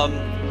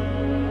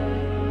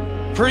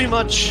 Pretty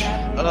much,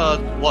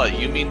 what?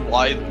 You mean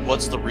why?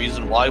 What's the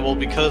reason why? Well,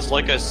 because,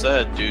 like I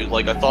said, dude,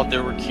 like, I thought they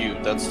were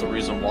cute. That's the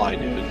reason why,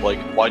 dude. Like,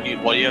 why do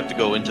you have to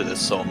go into this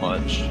so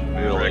much?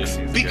 Really?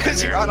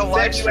 Because you're on a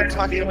live stream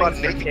talking about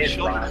naked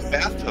children in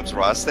bathtubs,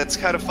 Ross. That's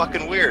kind of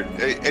fucking weird.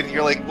 And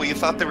you're like, well, you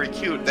thought they were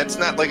cute. That's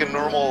not like a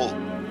normal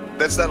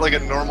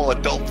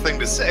adult thing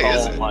to say,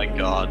 is it? Oh my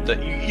god,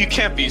 you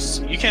can't be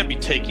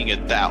taking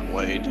it that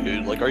way,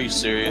 dude. Like, are you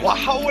serious? Well,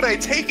 how would I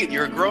take it?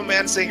 You're a grown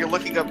man saying you're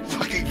looking up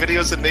fucking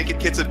videos of naked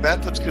kids in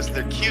bathtubs because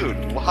they're cute.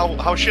 Well,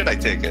 how should I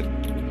take it?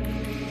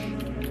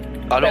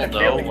 I don't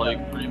know. Like,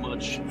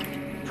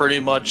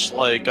 pretty much,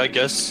 like, I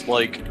guess,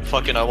 like,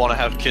 fucking, I want to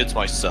have kids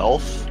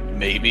myself.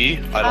 Maybe.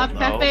 I don't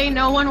know. Pepe,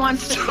 no one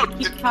wants to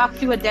talk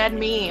to a dead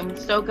meme,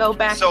 so go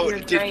back to your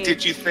grave.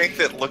 Did you think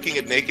that looking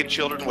at naked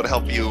children would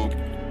help you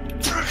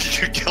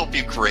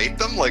create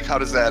them? Like, how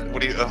does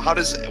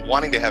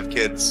wanting to have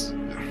kids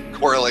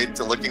correlate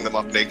to looking them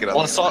up naked?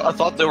 Well, I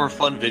thought they were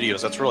fun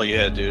videos. That's really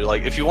it, dude.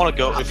 Like, if you want to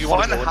go,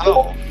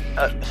 how?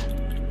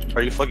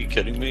 Are you fucking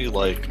kidding me?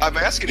 Like, I'm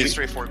asking you a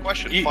straightforward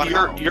question.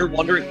 You're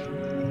wondering.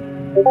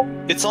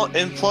 It's all,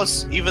 and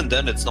plus, even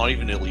then, it's not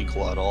even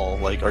illegal at all.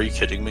 Like, are you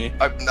kidding me?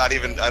 I don't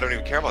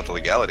even care about the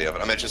legality of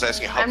it. I'm just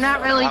asking how. I'm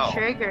not really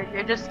triggered.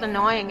 You're just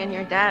annoying and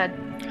you're dead.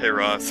 Hey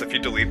Ross, if you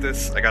delete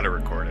this, I gotta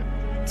record it.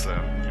 So,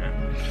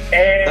 yeah.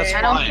 Hey, that's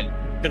fine.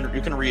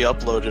 You can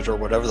re-upload it or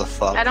whatever the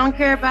fuck. I don't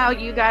care about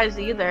you guys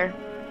either.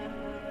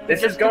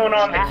 This is going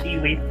on the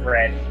Kiwi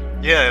thread.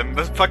 Yeah,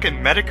 the fucking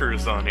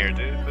Mediker's on here,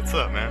 dude. What's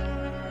up, man?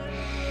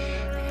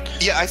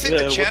 Yeah, I think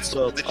the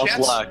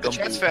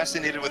chat's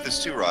fascinated with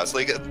this too, Ross.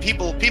 Like,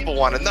 people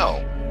want to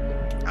know.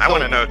 I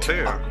want to know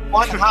too.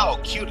 Fun how?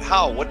 Cute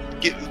how?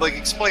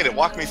 Explain it.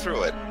 Walk me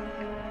through it.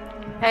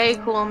 Hey,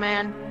 cool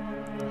man.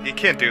 You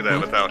can't do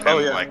that without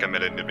him, like,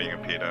 admitting to being a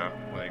pedo.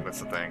 Like, that's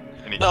the thing.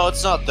 No,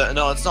 it's not that.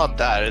 No, it's not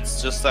that.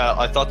 It's just that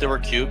I thought they were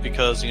cute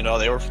because, you know,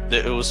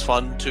 it was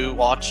fun to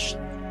watch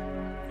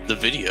the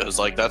videos.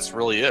 Like, that's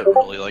really it,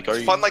 really. Like, are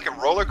you fun like a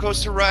roller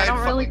coaster ride? I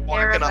don't really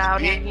care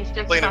about it. He's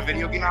just playing a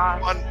video game.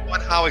 Fun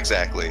how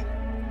exactly?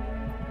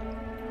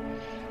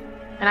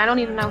 And I don't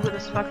even know who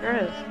this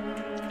fucker is.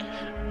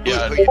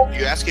 Yeah,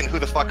 you asking who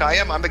the fuck I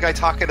am? I'm the guy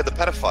talking to the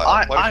pedophile.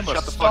 Why don't you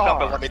shut the fuck up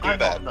and let me do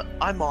that?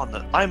 I'm on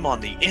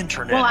the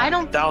internet. Well, I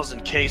don't.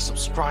 1,000K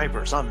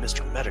subscribers. I'm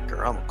Mr.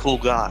 Mediker. I'm a cool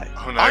guy.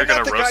 Oh, now you're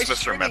gonna roast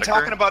Mr. Mediker?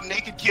 Talking about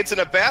naked kids in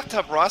a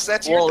bathtub, Ross.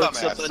 That's your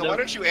dumbass. So why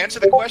don't you answer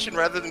the question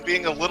rather than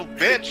being a little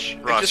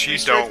bitch? Ross, you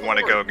don't want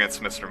to go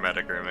against Mr.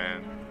 Mediker,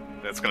 man.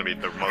 That's gonna be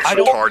the most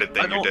retarded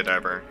thing you did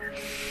ever.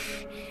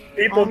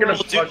 People gonna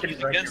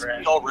fucking against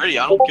me already.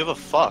 I don't give a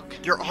fuck.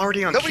 You're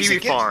already on Kiwi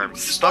Farms.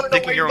 Stop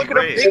digging your own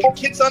grave. Naked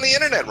kids on the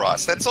internet,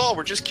 Ross. That's all.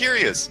 We're just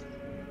curious.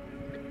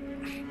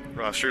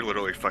 Ross, you're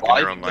literally fucking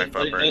your own life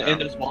up right now.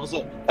 And as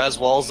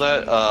well as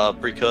that,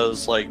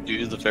 because like, due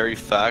to the very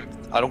fact,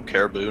 I don't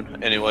care,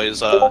 Boone.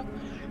 Anyways,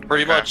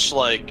 pretty much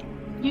like,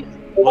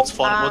 what's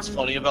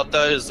funny about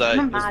that is that.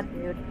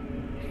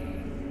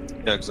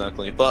 Yeah,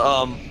 exactly.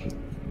 But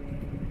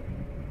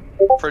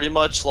pretty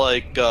much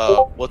like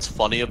what's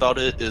funny about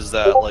it is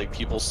that like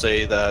people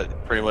say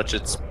that pretty much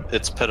it's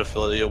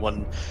pedophilia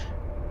when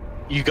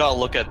you gotta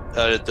look at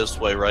it this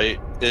way, right?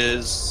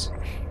 Is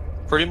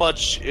pretty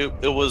much it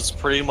was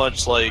pretty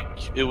much like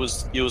it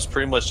was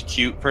pretty much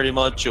cute. Pretty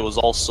much it was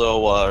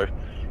also a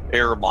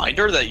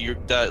reminder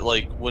that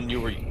like when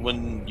you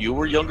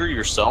were younger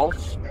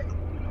yourself.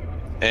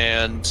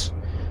 And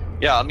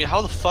yeah, I mean,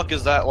 how the fuck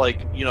is that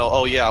like, you know,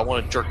 oh yeah, I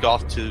want to jerk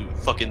off to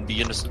fucking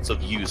the innocence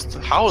of youth.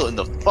 How in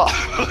the fuck?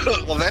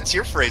 Well, that's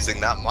your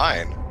phrasing, not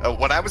mine.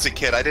 When I was a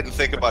kid, I didn't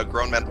think about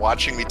grown men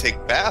watching me take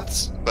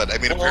baths, but I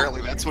mean,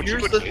 apparently that's what you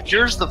would do.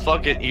 Here's the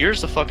fucking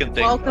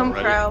thing. Welcome,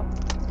 Crow.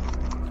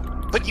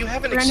 But you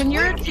haven't Brandon,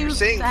 explained. You're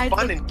saying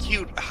fun and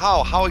cute.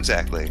 How? How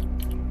exactly?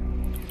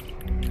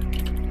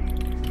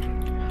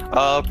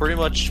 Pretty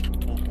much.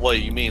 What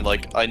do you mean?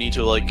 Like, I need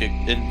to like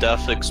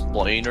in-depth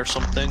explain or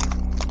something?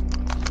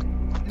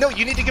 No,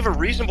 you need to give a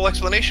reasonable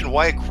explanation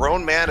why a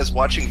grown man is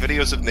watching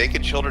videos of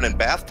naked children in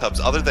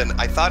bathtubs other than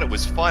I thought it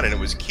was fun and it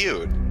was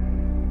cute.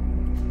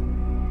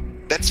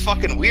 That's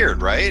fucking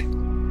weird, right?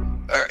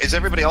 Is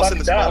everybody else in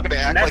this world gonna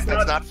act like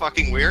that's not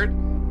fucking weird?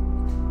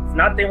 It's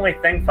not the only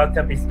thing fucked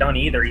up he's done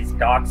either. He's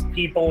doxed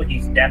people,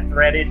 he's death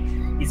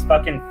threatened, he's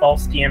fucking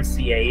false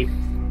DMCA'd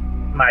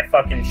my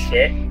fucking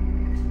shit,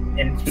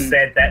 and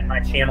said that my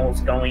channel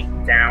is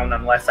going down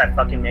unless I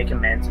fucking make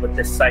amends with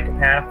this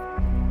psychopath.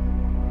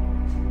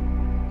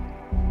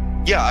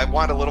 Yeah, I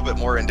want a little bit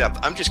more in-depth.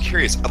 I'm just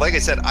curious. Like I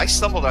said, I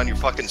stumbled on your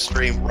fucking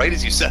stream right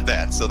as you said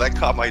that, so that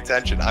caught my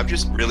attention. I'm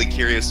just really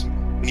curious.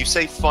 When you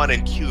say fun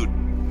and cute,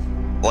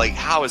 like,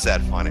 how is that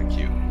fun and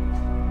cute?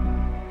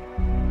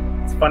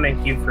 It's fun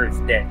and cute for his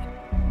dick.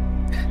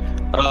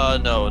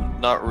 No,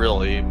 not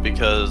really,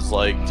 because,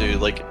 like, dude,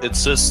 like,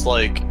 it's just,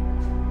 like,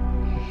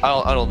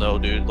 I don't know,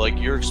 dude. Like,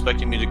 you're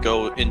expecting me to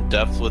go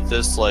in-depth with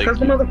this, like... Because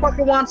the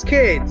motherfucker wants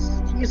kids.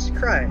 Jesus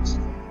Christ.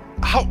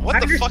 What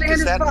the fuck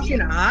does that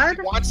mean? Odd?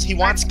 He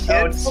wants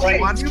kids. He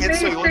wants kids,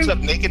 so he looks up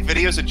naked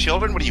videos of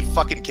children. What are you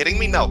fucking kidding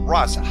me? No,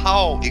 Ross.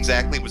 How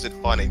exactly was it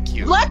fun and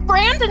cute? Let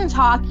Brandon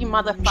talk, you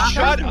motherfucker.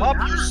 Shut up,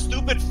 you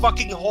stupid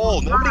fucking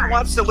hole. Nobody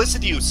wants to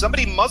listen to you.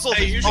 Somebody muzzle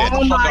this shit.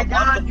 Oh my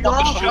god,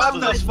 Shut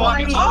the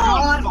fuck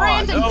up. Oh,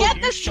 Brandon, get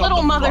this little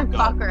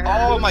motherfucker.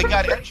 Oh my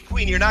god, Edge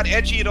Queen, you're not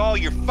edgy at all.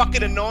 You're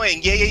fucking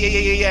annoying.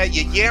 Yeah.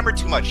 You yammer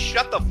too much.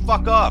 Shut the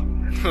fuck up.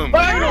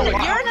 Brandon,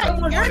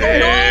 you're an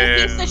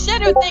annoying piece of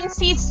shit who thinks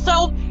he's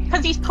so,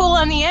 because he's cool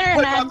on the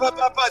internet.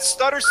 But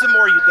stutter some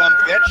more, you dumb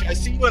bitch. I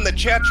see you in the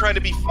chat trying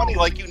to be funny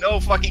like you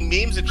know fucking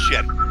memes and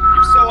shit.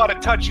 You're so out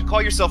of touch. You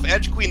call yourself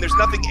Edge Queen. There's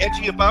nothing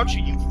edgy about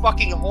you, you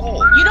fucking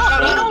hole. You don't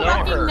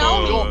fucking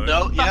know me. You don't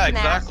know. Yeah,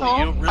 exactly.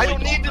 I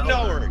don't need to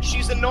know her.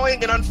 She's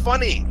annoying and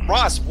unfunny.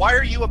 Ross, why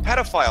are you a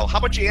pedophile? How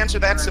about you answer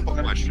that simple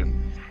question?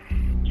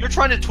 You're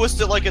trying to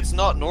twist it like it's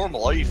not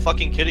normal. Are you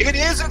fucking kidding me? It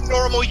isn't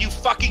normal, you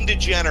fucking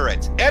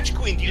degenerate. Edge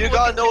Queen, do you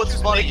gotta know it's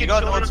funny. You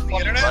gotta know it's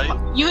funny,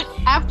 right?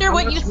 After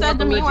what you said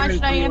to me, why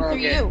should I answer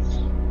you?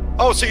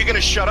 Oh, so you're gonna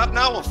shut up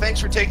now? Well,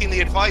 thanks for taking the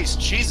advice.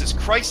 Jesus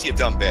Christ, you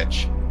dumb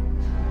bitch.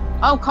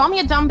 Oh, call me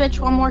a dumb bitch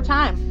one more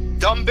time.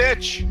 Dumb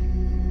bitch.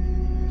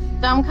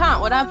 Dumb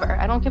cunt, whatever.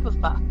 I don't give a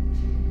fuck.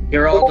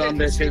 You're all dumb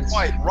Stay bitches.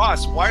 quiet.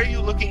 Ross, why are you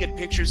looking at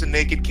pictures of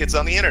naked kids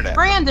on the internet?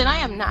 Brandon, I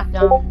am not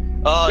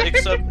dumb.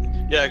 Except,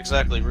 yeah,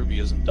 exactly. Ruby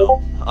isn't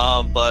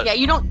dumb. But Yeah,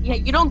 you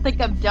don't think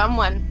I'm dumb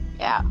when,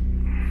 yeah.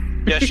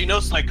 yeah, she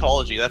knows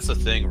psychology. That's the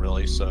thing,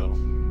 really. So.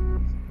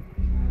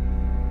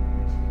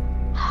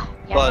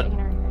 Yeah,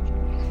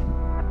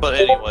 But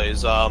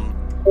anyways, wait,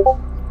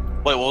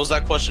 what was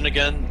that question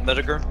again,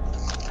 Mediger?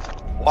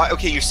 Why?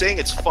 Okay, you're saying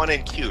it's fun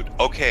and cute.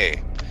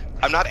 Okay.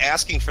 I'm not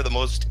asking for the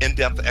most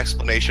in-depth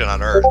explanation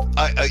on Earth.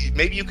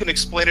 Maybe you can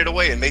explain it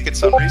away and make it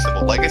sound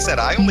reasonable. Like I said,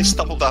 I only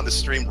stumbled on the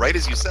stream right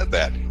as you said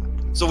that.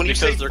 So when you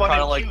say they're fun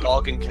kind and of like cute,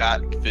 dog and cat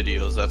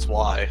videos, that's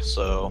why.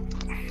 So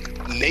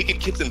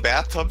naked kids in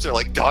bathtubs are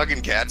like dog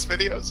and cats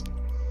videos.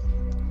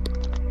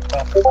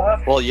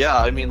 Well, yeah,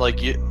 I mean,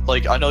 like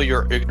I know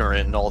you're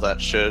ignorant and all that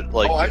shit.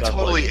 Like, oh, I'm you have,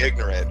 totally like...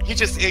 ignorant. You're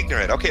just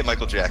ignorant. Okay,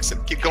 Michael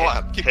Jackson, keep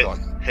going. Keep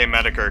going. Hey,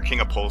 Mediker, King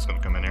of Pole's gonna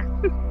come in here.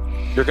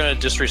 You're gonna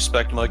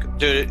disrespect Mike,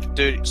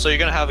 dude. So you're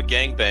gonna have a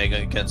gangbang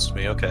against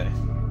me, okay?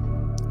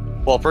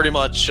 Well, pretty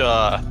much.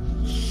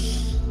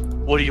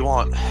 What do you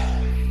want?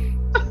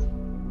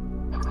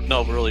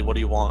 No, really, what do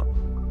you want?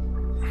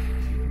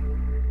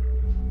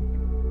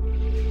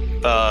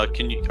 Are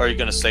you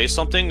gonna say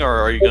something, or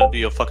are you gonna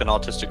be a fucking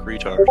autistic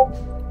retard?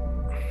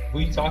 Who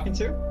are you talking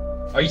to?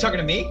 Are you talking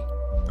to me?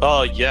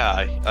 Oh,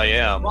 yeah, I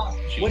am. Ross,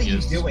 what are you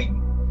doing?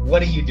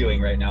 What are you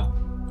doing right now?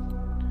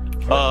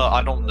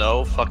 I don't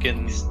know.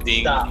 Fucking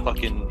being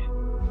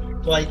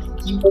fucking. Like,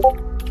 you.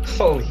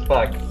 Holy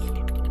fuck.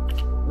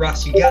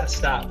 Ross, you gotta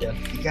stop, dude.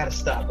 You gotta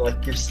stop.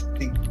 Like,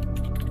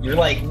 you're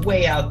like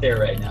way out there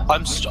right now.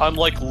 I'm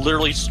like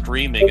literally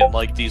streaming, and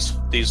like these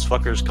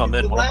fuckers come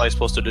in. What am I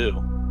supposed to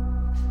do?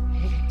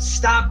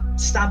 Stop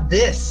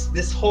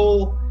this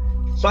whole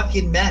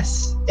fucking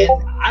mess. And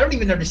I don't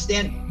even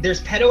understand.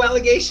 There's pedo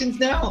allegations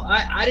now?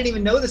 I didn't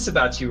even know this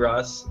about you,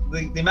 Ross.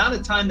 The amount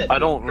of time that I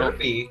don't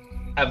Murphy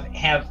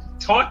have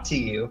talked to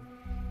you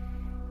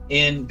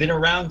and been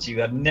around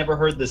you, I've never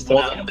heard this.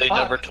 Well, they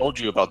never told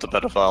you about the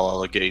pedophile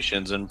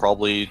allegations, and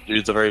probably due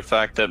to the very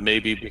fact that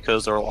maybe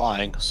because they're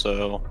lying,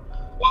 so...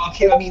 Well,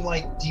 okay, I mean,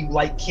 like, do you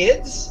like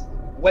kids?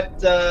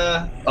 What,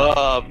 I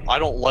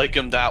don't like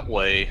them that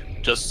way,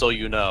 just so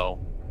you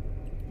know.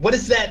 What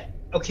is that?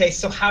 Okay,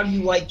 so how do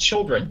you like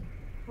children?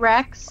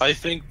 Rex? I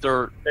think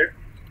they're...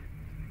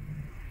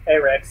 Hey,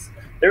 Rex.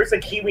 There's a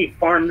Kiwi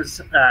Farms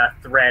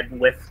thread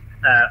with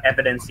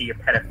evidence of your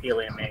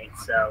pedophilia, mate,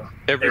 so...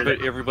 Everybody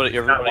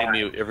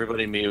mute.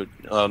 Everybody mute.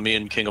 Me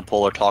and King of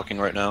Pole are talking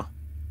right now.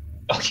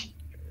 Okay.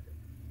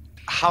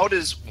 How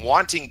does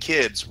wanting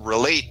kids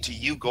relate to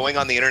you going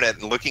on the internet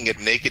and looking at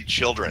naked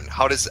children?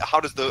 How do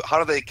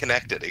they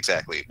connect it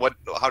exactly?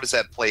 How does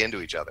that play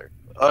into each other?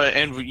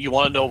 And you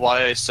want to know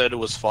why I said it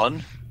was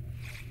fun?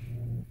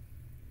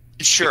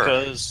 Sure.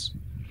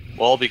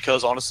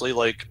 Because honestly,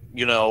 like,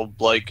 you know,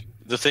 like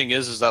the thing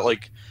is that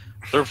like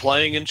they're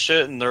playing and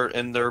shit, and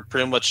they're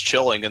pretty much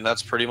chilling, and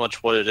that's pretty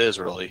much what it is,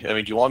 really. I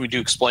mean, do you want me to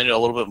explain it a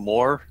little bit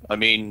more? I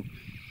mean,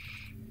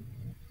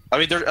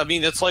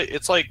 it's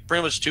like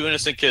pretty much two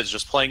innocent kids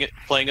just playing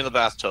in the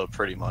bathtub,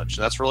 pretty much.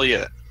 And that's really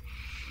it.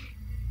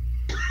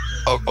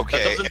 Oh,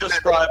 okay.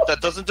 That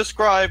doesn't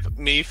describe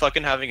me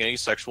fucking having any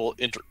sexual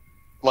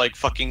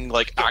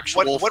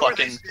actual what were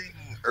they saying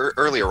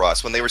earlier,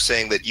 Ross, when they were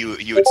saying that you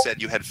had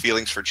said you had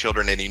feelings for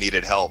children and you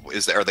needed help?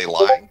 Are they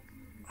lying?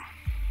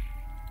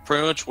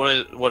 Pretty much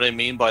what I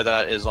mean by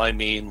that is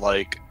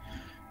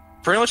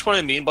pretty much what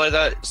I mean by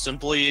that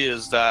simply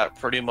is that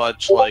pretty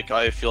much like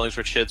I have feelings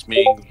for kids,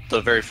 meaning the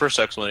very first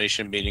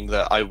explanation, meaning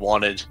that I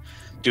wanted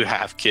to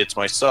have kids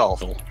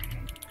myself.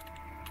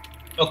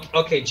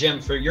 Okay,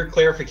 Jim, for your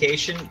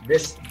clarification,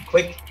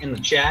 click in the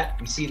chat,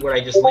 you see what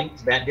I just linked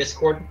to that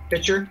Discord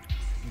picture?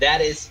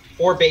 That is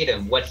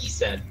verbatim what he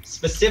said.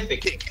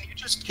 Specific.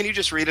 Can you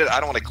just read it?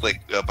 I don't want to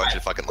click a bunch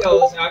of fucking...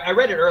 I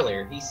read it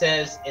earlier. He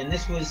says, and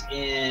this was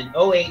in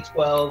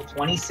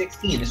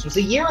 08/12/2016. This was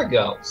a year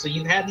ago. So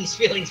you've had these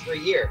feelings for a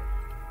year.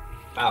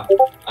 Wow.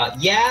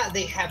 Yeah,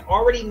 they have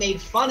already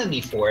made fun of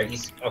me for it.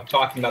 He's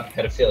talking about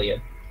the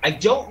pedophilia. I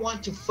don't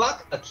want to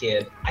fuck a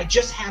kid. I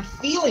just have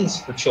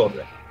feelings for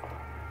children.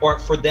 Or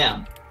for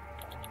them.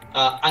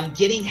 I'm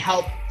getting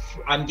help.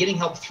 I'm getting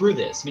help through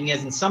this. Meaning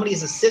as in somebody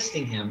is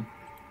assisting him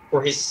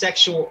for his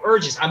sexual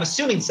urges. I'm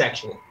assuming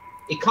sexual.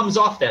 It comes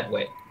off that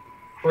way.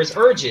 For his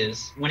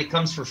urges, when it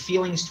comes for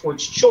feelings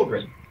towards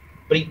children.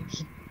 But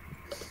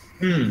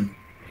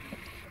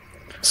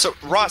So,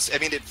 Ross, I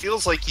mean, it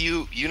feels like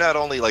you not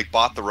only, like,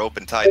 bought the rope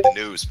and tied the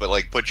noose, but,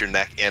 like, put your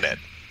neck in it.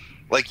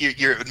 Like,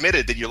 you're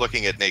admitted that you're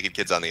looking at naked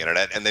kids on the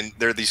internet, and then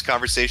there are these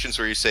conversations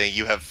where you're saying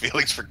you have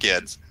feelings for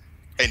kids,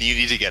 and you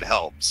need to get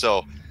help.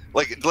 So,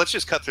 like, let's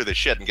just cut through the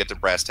shit and get to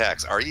brass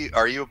tacks. Are you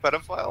a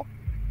pedophile?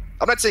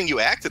 I'm not saying you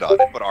acted on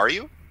it, but are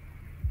you?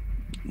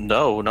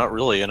 No, not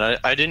really, and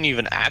I didn't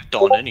even act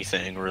on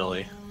anything,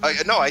 really.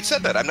 No, I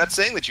said that. I'm not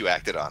saying that you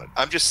acted on it.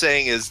 I'm just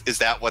saying, is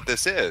that what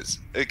this is?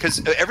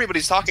 Because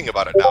everybody's talking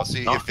about it now, so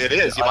if it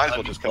is, you might as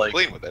well just come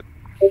clean with it.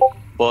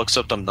 Well,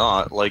 except I'm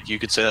not. Like, you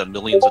could say that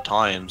millions of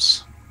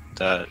times,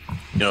 that,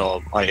 you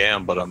know, I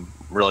am, but I'm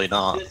really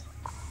not.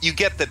 you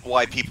get that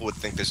why people would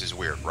think this is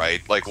weird,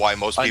 right? Like why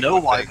most people. I know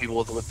would why think...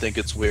 people would think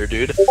it's weird,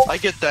 dude. I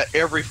get that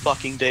every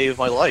fucking day of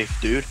my life,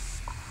 dude.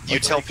 You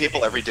tell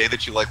people every day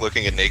that you like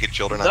looking at naked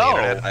children on the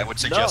internet. I would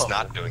suggest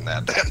not doing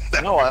that.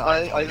 No,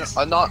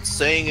 I'm not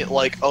saying it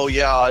like, oh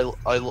yeah,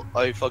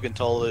 I fucking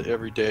tell it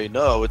every day.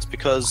 No, it's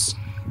because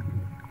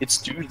it's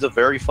due to the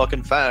very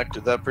fucking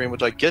fact that pretty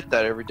much I get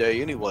that every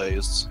day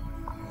anyways.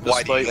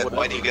 Why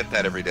do you get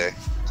that every day?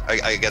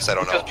 I guess I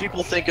don't know. Because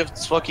people think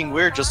it's fucking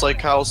weird, just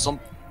like how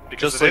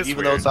Because just like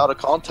even though it's out of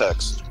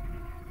context.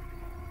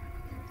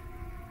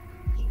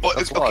 Well,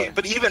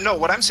 but even no,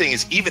 what I'm saying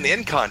is even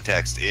in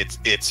context,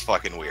 it's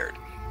fucking weird.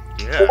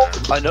 Yeah,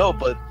 I know,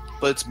 but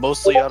it's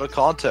mostly out of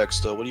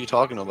context. Though, what are you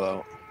talking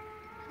about?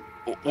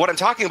 What I'm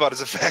talking about is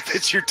the fact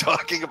that you're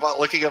talking about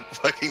looking up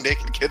fucking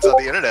naked kids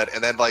on the internet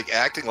and then like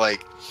acting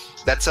like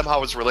that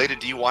somehow is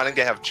related to you wanting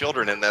to have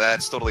children and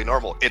that's totally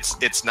normal.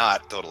 It's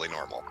not totally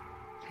normal.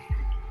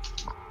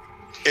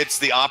 It's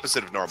the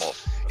opposite of normal.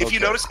 If you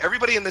notice,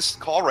 everybody in this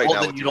call right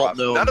now, with you Rob,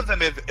 none of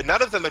them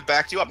have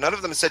backed you up. None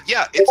of them have said,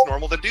 "Yeah, it's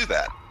normal to do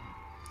that."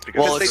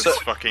 Because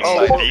it's fucking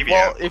deviant.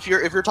 Well, if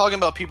you're talking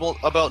about people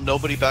about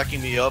nobody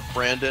backing me up,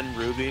 Brandon,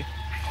 Ruby.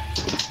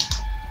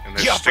 And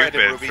they're Brandon,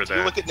 stupid Ruby, for do you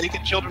that. look at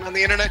naked children on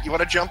the internet? You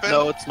want to jump in?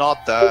 No, it's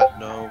not that.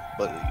 No,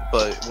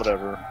 but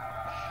whatever.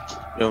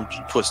 You know,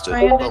 twist it.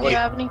 Brandon, But, do you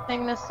have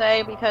anything to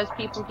say? Because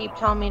people keep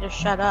telling me to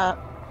shut up.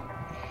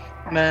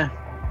 Meh.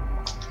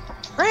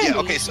 Brandy. Yeah,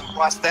 okay, so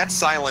Ross, that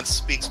silence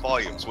speaks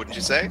volumes, wouldn't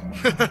you say?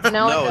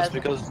 No, it's it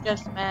because doesn't.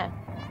 It's just meh.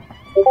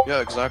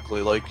 yeah,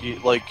 exactly. Like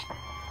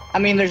I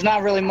mean, there's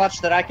not really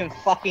much that I can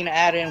fucking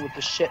add in with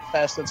the shit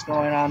fest that's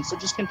going on, so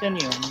just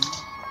continue.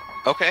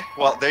 Okay,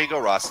 well, there you go,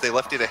 Ross. They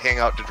left you to hang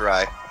out to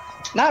dry.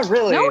 Not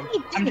really. No,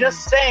 I'm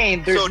just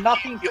saying, there's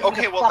nothing.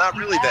 Okay, well, not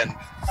really then.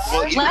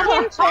 Well,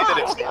 Let him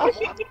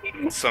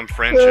talk. Some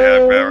friends you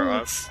have better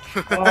us.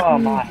 Oh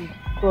my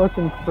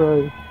fucking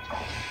Christ.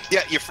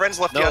 Yeah, your friends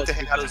left you out to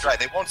hang out to dry.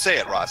 They won't say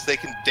it, Ross. They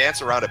can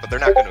dance around it, but they're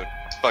not going to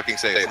fucking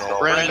say it.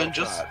 Brandon,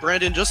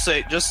 just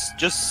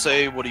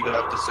say what you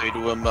have to say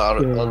to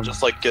him.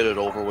 Just like get it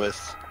over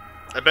with.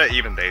 I bet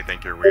even they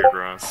think you're weird,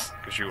 Ross,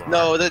 because you are.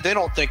 No, they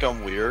don't think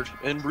I'm weird,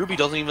 and Ruby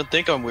doesn't even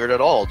think I'm weird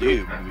at all,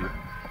 dude.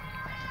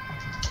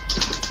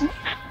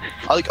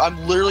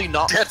 I'm literally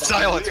not. Dead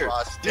silence, weird.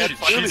 Ross. Dude,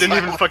 she didn't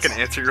even fucking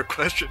answer your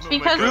question.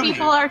 Because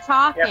people are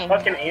talking. Yeah,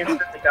 fucking answer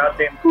the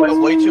goddamn But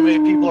question. way too many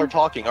people are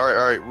talking. All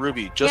right,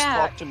 Ruby, just Yeah,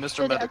 talk to Mr.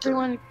 should Medicare.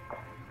 everyone-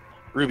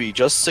 Ruby,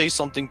 just say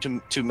something to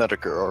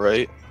Medicare, all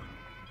right?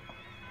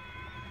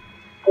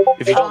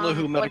 If you don't know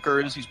who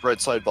Medicare is, he's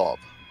Brightside Bob.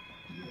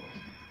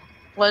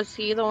 Was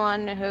he the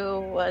one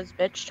who was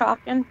bitch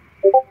talking?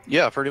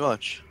 Yeah, pretty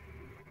much.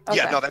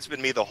 Yeah, Okay. no, that's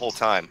been me the whole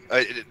time.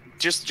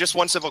 Just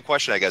one simple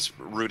question, I guess,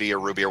 Rudy or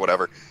Ruby or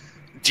whatever.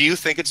 Do you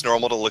think it's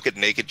normal to look at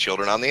naked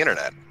children on the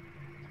internet?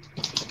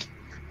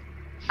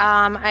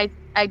 I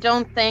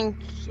don't think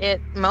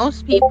it.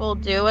 Most people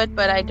do it,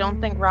 but I don't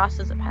think Ross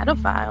is a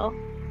pedophile.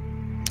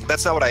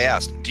 That's not what I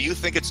asked. Do you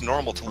think it's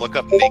normal to look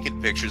up naked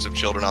pictures of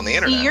children on the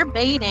internet? See, you're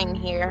baiting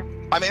here.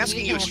 I'm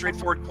asking you a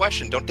straightforward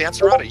question. Don't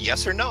dance around it.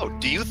 Yes or no?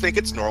 Do you think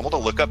it's normal to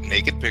look up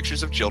naked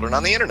pictures of children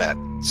on the internet?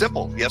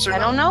 Simple. Yes or no? I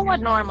don't know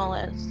what normal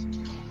is.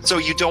 So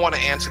you don't want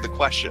to answer the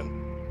question?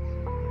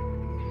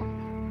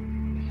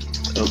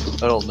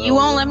 I don't know. You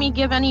won't let me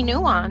give any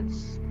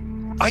nuance.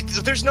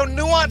 There's no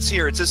nuance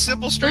here. It's a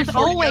simple, There's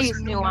straightforward always yes or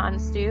no.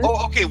 nuance, dude.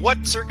 Oh, okay.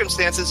 What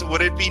circumstances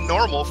would it be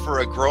normal for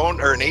a grown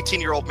or an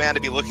 18-year-old man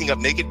to be looking up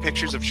naked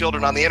pictures of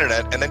children on the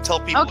internet and then tell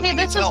people Okay, he this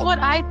needs is help? what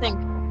I think.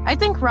 I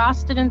think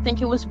Ross didn't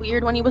think it was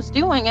weird when he was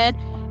doing it,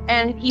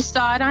 and he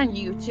saw it on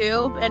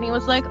YouTube, and he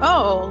was like,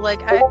 "Oh,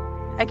 like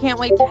I can't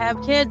wait to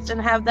have kids and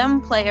have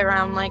them play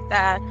around like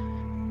that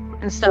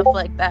and stuff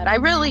like that." I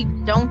really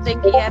don't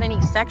think he had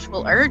any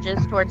sexual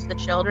urges towards the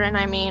children.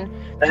 I mean,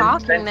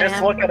 talking Then to just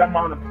him, look at them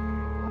on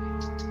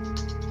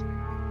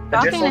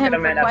talking just to look him at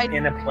them for quite.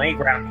 in a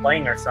playground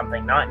playing or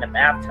something, not in a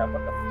bathtub.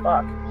 What the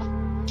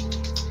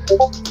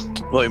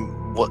fuck? Like,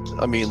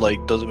 what? I mean,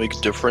 like, does it make a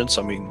difference?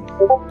 I mean,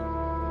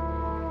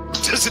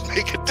 does it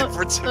make a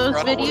difference? Those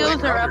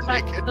videos are up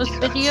on those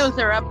videos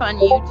are up on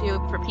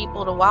YouTube for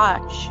people to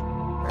watch.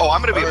 Oh,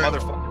 I'm gonna be a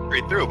motherfucker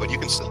straight through, but you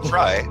can still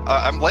try.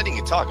 I'm letting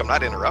you talk. I'm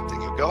not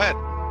interrupting you. Go ahead.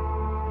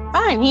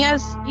 Fine. He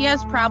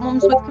has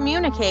problems with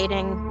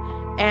communicating,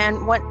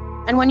 and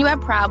when you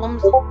have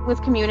problems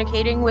with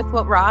communicating with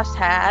what Ross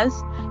has,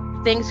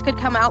 things could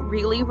come out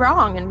really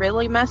wrong and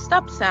really messed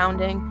up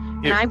sounding.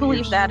 And I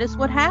believe that is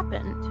what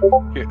happened.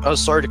 I was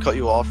sorry to cut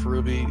you off,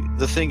 Ruby.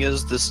 The thing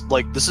is, this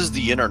is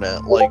the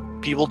internet. Like,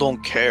 people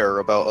don't care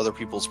about other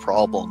people's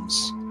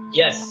problems.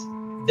 Yes,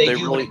 they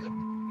do. Really,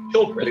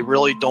 children. They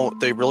really don't.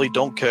 They really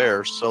don't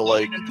care. So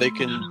like, they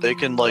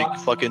can like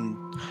fucking.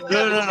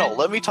 No.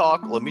 Let me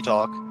talk.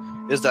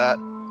 Is that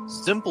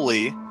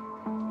simply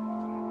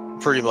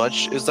pretty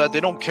much, is that they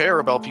don't care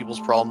about people's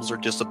problems or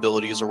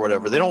disabilities or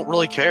whatever. They don't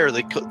really care.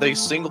 They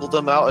single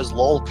them out as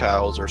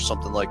lolcows or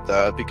something like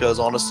that, because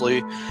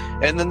honestly,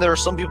 and then there are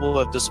some people who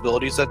have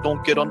disabilities that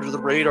don't get under the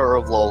radar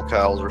of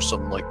lolcows or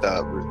something like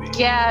that, Ruby.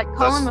 Yeah,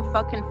 call him a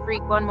fucking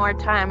freak one more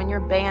time and you're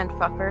banned,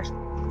 fucker.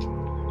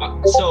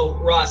 So,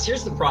 Ross,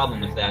 here's the problem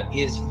with that,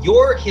 is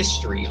your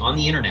history on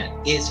the internet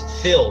is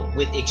filled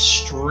with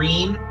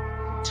extreme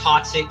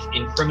toxic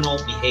and criminal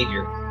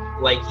behavior.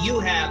 Like, you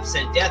have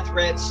sent death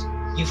threats,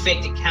 you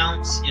faked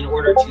accounts in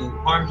order to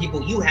harm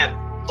people, you have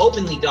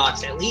openly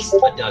doxed at least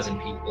a dozen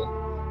people,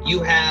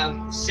 you have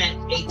sent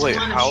a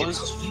ton of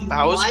shit.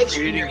 How is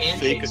creating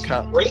fake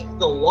accounts? Break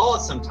the law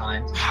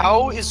sometimes.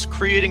 How is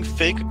creating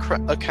fake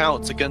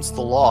accounts against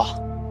the law?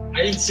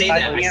 I didn't say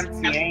that. I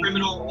said that's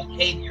criminal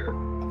behavior.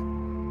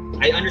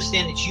 I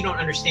understand that you don't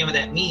understand what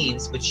that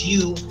means, but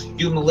you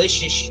do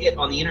malicious shit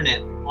on the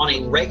internet on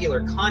a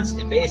regular,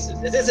 constant basis.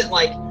 This isn't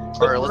like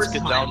the first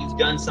time you've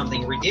done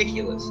something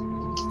ridiculous.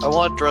 I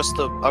want to address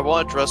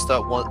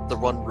the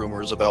one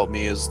rumors about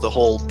me is the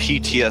whole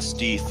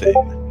PTSD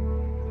thing.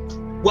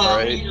 Well,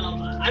 right? you know,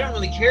 I don't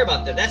really care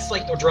about that. That's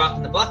like the drop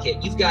in the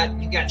bucket. You got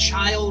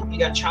child.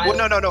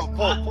 Well, no.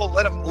 Paul,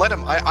 let him.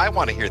 I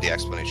want to hear the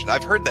explanation.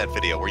 I've heard that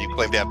video where you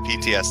claim to have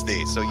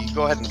PTSD. So you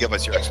go ahead and give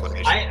us your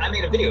explanation. I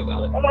made a video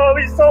about it. Oh,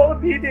 we saw a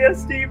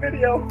PTSD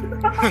video.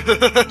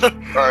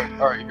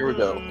 all right, here we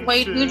go.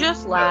 Wait, who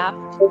just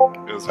laughed?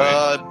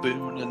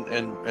 Boone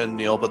and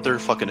Neil, but they're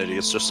fucking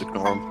idiots. Just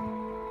ignore them.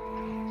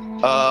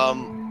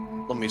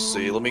 Let me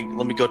see. Let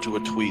me go to a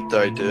tweet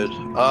that I did.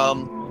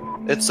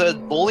 It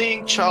said,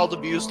 bullying, child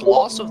abuse,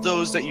 loss of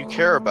those that you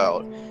care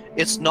about.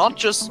 It's not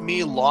just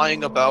me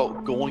lying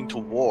about going to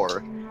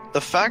war.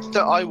 The fact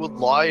that I would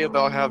lie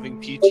about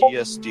having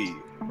PTSD.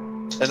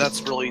 And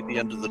that's really the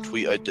end of the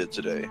tweet I did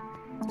today.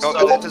 Oh,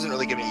 so, that doesn't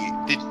really give me...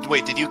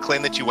 Did you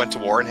claim that you went to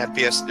war and had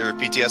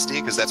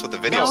PTSD? Because that's what the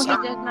video said.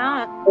 No, he did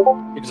not.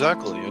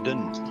 Exactly, I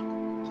didn't.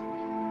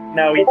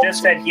 No, he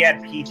just said he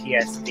had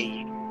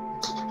PTSD.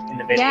 In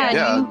the video.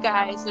 Yeah, you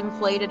guys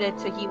inflated it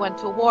to he went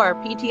to war.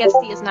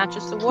 PTSD is not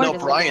just a war. No,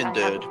 Brian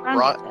did.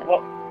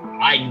 Well,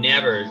 I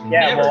never.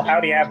 Yeah, never well, how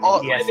do you have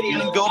PTSD? You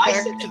can go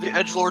back to the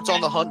Edgelords on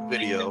the Hunt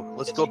video.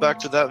 Let's go back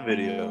to that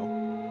video.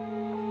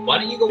 Why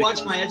don't you go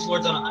watch my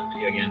Edgelords on the Hunt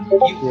video again?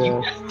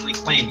 You definitely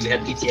claimed you had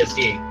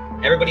PTSD.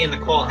 Everybody in the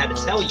call had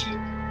to tell you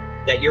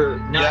that you're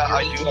not. Yeah,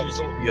 I do have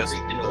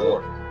PTSD. In the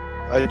war.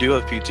 I do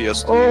have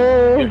PTSD.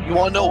 You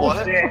want to know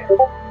what?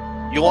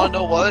 You want to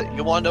know what?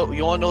 You want to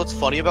know what's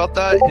funny about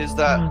that is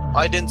that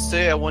I didn't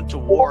say I went to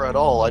war at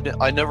all. I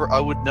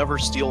would never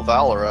steal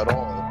valor at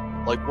all.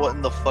 Like, what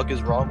in the fuck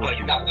is wrong with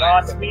you?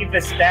 Ross, we've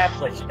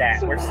established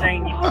that. We're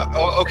saying you.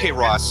 Okay,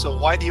 Ross. So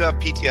why do you have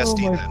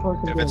PTSD then?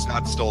 If it's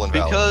not stolen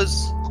valor?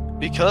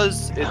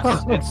 Because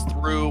it's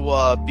through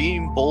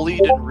being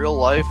bullied in real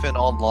life and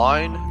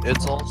online.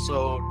 It's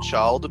also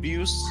child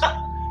abuse that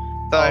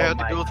I had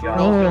to go through when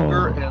I was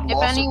younger, and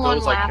lots of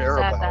those I care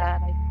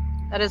about.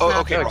 That is not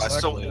okay, Ross.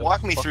 So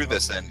walk me through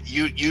this then.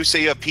 You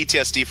say you have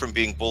PTSD from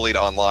being bullied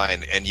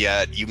online, and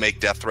yet you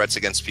make death threats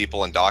against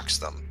people and dox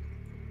them.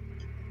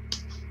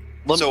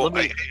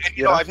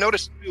 I've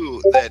noticed too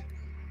that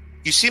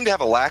you seem to have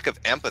a lack of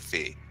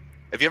empathy.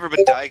 Have you ever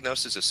been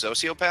diagnosed as a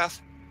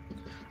sociopath? He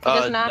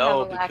does not have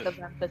a lack of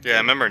empathy. Yeah, I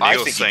remember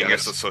Neil saying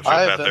it's a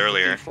sociopath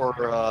earlier.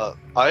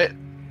 I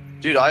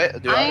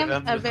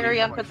am a very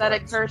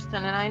empathetic person,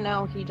 and I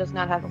know he does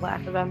not have a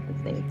lack of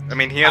empathy. I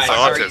mean, he has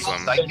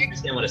autism. I don't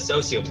understand what a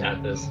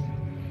sociopath is.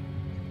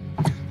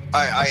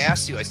 I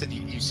asked you, I said,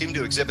 you seem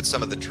to exhibit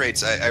some of the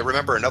traits. I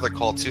remember another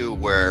call, too,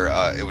 where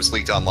it was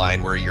leaked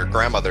online where your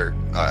grandmother,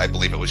 I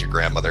believe it was your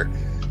grandmother,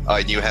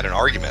 and you had an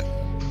argument.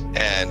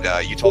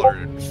 And you told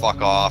her to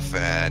fuck off,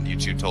 and you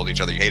two told each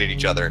other you hated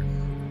each other.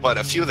 But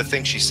a few of the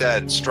things she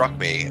said struck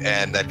me,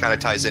 and that kind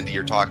of ties into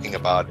your talking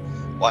about,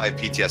 well, I had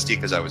PTSD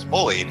because I was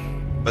bullied,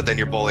 but then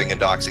you're bullying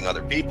and doxing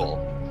other people.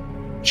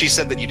 She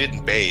said that you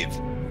didn't bathe,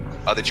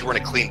 that you weren't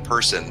a clean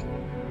person.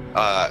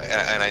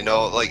 And I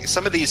know, like,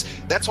 some of these,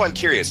 that's why I'm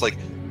curious, like,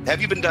 have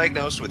you been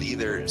diagnosed with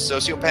either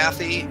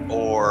sociopathy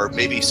or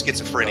maybe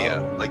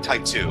schizophrenia, like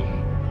type 2?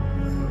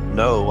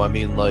 No, I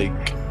mean,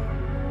 like,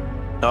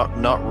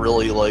 not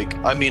really, like,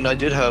 I mean, I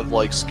did have,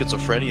 like,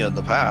 schizophrenia in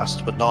the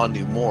past, but not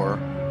anymore.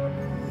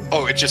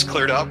 Oh, it just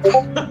cleared up?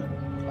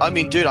 I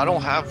mean, dude, I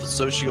don't have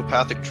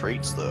sociopathic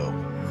traits, though.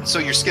 So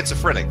you're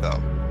schizophrenic, though?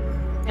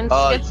 And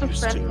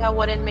schizophrenia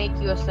wouldn't make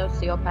you a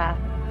sociopath.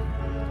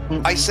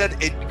 I said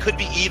it could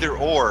be either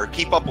or.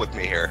 Keep up with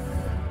me here.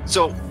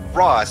 So,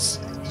 Ross,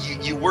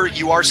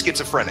 you are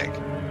schizophrenic.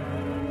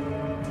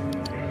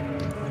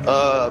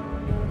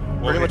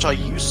 Pretty much I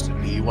used to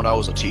be when I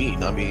was a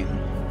teen. I mean...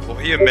 Well,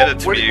 he admitted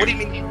to me... What do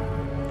you mean?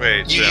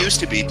 Wait, you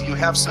used to be. Do you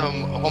have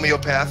some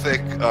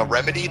homeopathic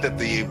remedy that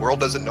the world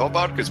doesn't know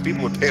about? Because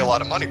people would pay a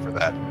lot of money for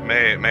that.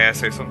 May I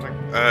say something?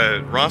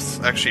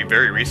 Ross actually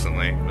very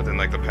recently, within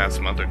like the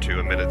past month or two,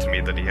 admitted to me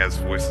that he has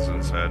voices in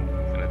his head.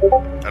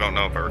 And I don't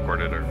know if I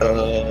recorded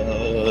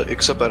or...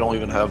 except I don't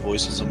even have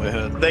voices in my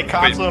head. They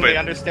constantly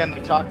understand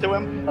to talk to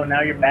him? Oh,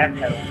 now you're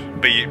backpedaling.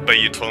 But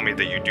you told me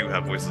that you do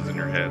have voices in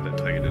your head that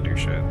tell you to do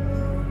shit.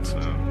 So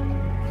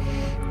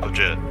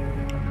legit.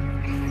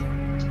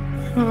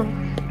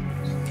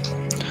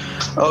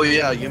 Oh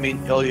yeah, you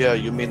mean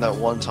that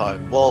one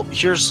time. Well,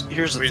 here's the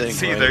thing.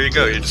 See, right? there you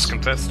go. You just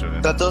confessed to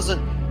it.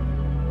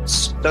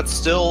 That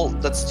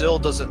still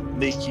doesn't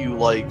make you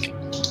like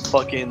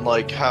fucking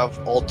like have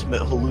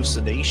ultimate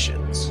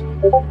hallucinations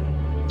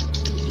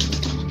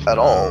at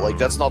all. Like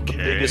that's not the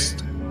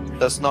biggest.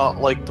 That's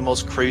not like the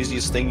most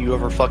craziest thing you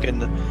ever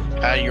fucking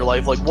had in your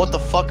life. Like what the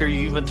fuck are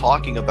you even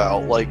talking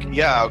about? Like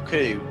yeah,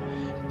 okay,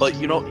 but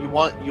you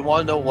want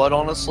to know what?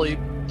 Honestly,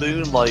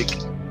 Boone, like.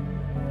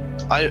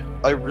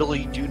 I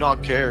really do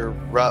not care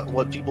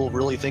what people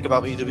really think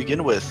about me to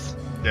begin with.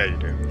 Yeah, you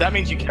do. That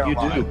means you care a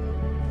lot. do.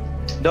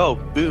 No,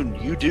 Boone,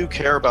 you do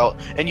care about...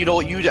 And you know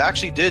what? You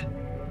actually did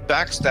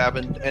backstab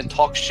and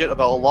talk shit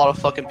about a lot of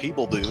fucking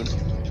people, Boone.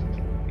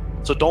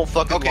 So don't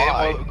fucking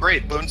lie. Well,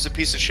 great. Boone's a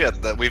piece of shit.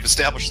 That we've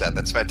established that.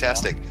 That's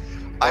fantastic.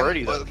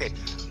 Okay,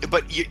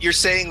 but you're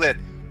saying that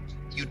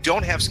you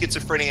don't have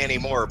schizophrenia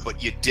anymore,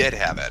 but you did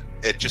have it.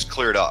 It just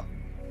cleared up.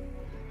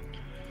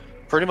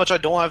 Pretty much I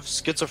don't have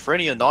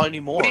schizophrenia, not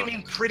anymore. What do you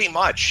mean pretty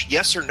much?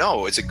 Yes or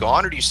no? Is it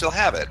gone or do you still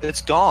have it?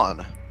 It's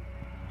gone.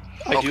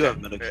 I do have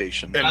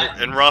medication.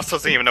 And Ross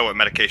doesn't even know what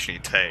medication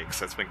he takes.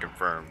 That's been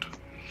confirmed.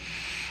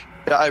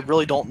 Yeah, I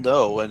really don't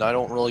know, and I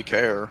don't really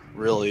care,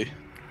 really.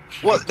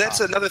 Well, that's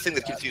another thing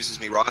that confuses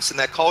me, Ross. In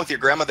that call with your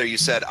grandmother, you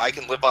said, I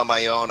can live on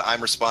my own,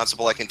 I'm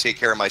responsible, I can take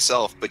care of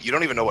myself, but you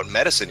don't even know what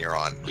medicine you're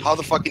on. How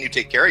the fuck can you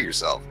take care of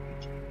yourself?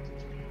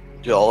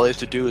 Yeah, all I have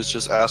to do is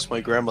just ask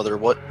my grandmother,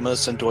 what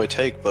medicine do I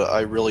take, but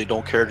I really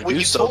don't care to do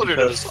so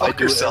because I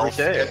do it every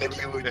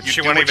day. And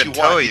she won't even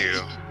tell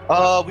you.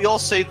 We all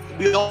say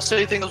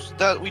things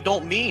that we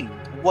don't mean.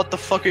 What the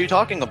fuck are you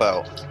talking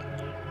about?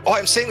 Oh,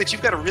 I'm saying that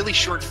you've got a really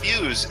short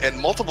fuse, and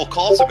multiple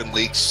calls have been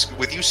leaked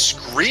with you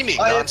screaming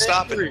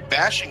nonstop and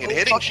bashing and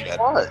hitting shit.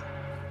 What?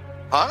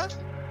 Huh?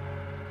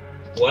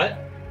 What?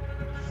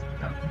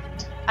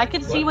 I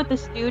can see what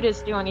this dude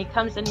is doing. He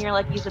comes in here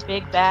like he's a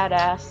big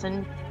badass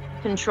and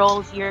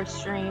controls your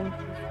stream.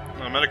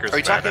 No, Medicare's Are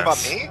you talking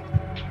about me?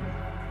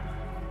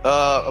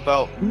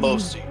 About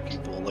most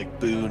people, like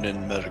Boone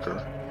and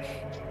Medicare.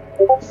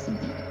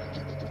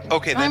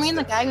 Okay, I mean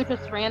the guy who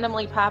just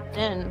randomly popped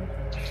in.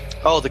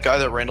 Oh, the guy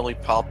that randomly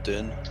popped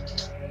in.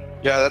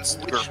 Yeah, that's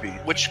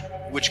Gerpy.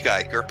 Which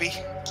guy? Gerpy?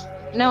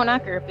 No,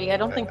 not Gerpy. I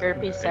don't think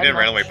Gerpy said He didn't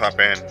much. randomly pop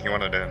in. He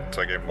wanted in,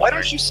 so I gave him Why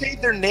don't you say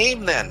their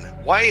name then?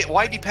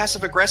 Why be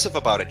passive aggressive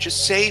about it?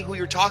 Just say who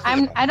you're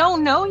talking about. I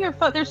don't know your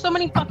there's so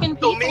many fucking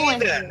people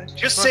in here.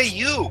 Just say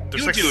you.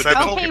 There's You like do.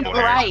 7 Okay, people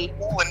Bright.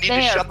 And need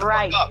There, to shut the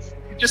Bright. fuck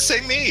up. Just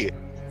say me.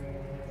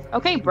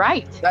 Okay,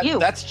 Bright. You.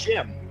 That's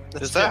Jim.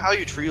 Is that how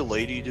you treat a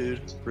lady,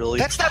 dude? Really?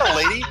 That's not a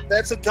lady.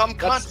 That's a dumb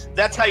cunt.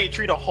 That's how you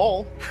treat a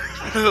hole.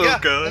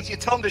 Yeah, you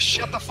tell them to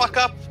shut the fuck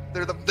up.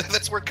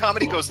 That's where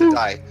comedy goes to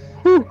die.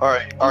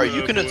 Alright,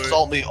 you can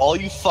insult me all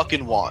you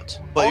fucking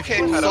want. But if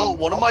you insult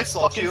one of my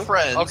fucking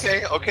friends...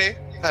 Okay.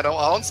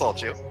 I'll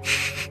insult you.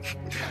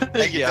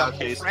 Yeah,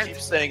 okay, so keep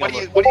saying What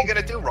are you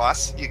gonna do,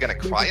 Ross? You gonna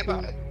cry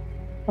about it?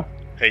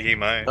 Hey, he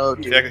might. Oh,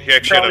 he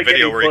actually had a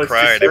video where he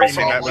cried. Have you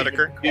seen that,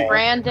 Medicare?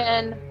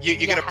 Brandon.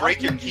 You're gonna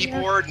break your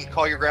keyboard and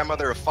call your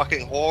grandmother a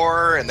fucking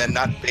whore and then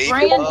not bathe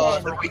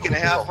for a week and a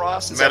half,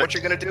 Ross? Is that what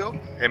you're gonna do?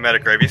 Hey,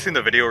 Medicare, have you seen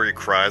the video where he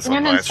cries on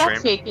Brandon, live stop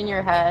stream? shaking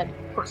your head.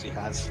 Of course he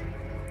has.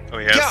 Oh,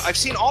 he has? Yeah, I've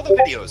seen all the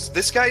videos.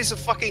 This guy's a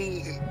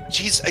fucking...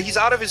 He's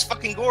out of his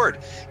fucking gourd.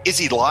 Is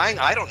he lying?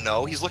 I don't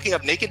know. He's looking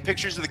up naked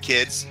pictures of the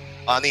kids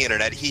on the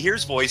internet. He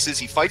hears voices.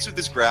 He fights with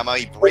his grandma.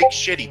 He breaks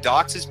shit. He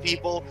doxes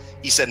people.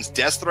 He sends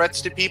death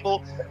threats to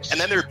people. And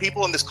then there are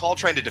people in this call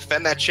trying to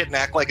defend that shit and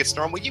act like it's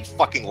normal. You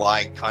fucking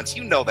lying cunts.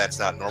 You know that's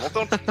not normal.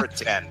 Don't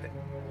pretend.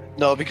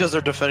 No, because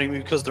they're defending me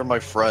because they're my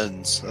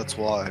friends. That's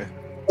why.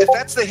 If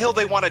that's the hill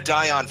they want to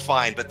die on,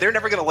 fine. But they're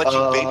never going to let you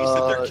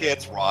babysit their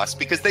kids, Ross,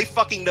 because they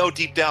fucking know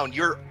deep down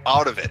you're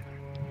out of it.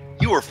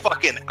 You are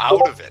fucking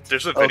out of it.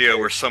 There's a video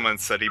where someone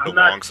said he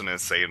belongs in an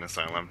insane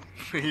asylum.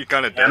 He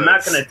kind of does. I'm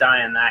not gonna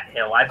die on that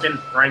hill. I've been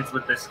friends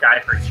with this guy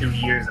for 2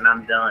 years and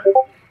I'm done.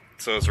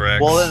 So is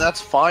Rex. Well, then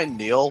that's fine,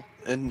 Neil.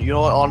 And you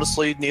know what,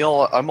 honestly,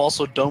 Neil, I'm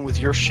also done with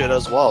your shit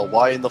as well.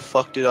 Why in the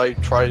fuck did I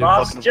try to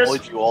Ross, fucking just-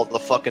 avoid you all the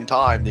fucking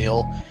time,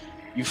 Neil?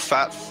 You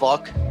fat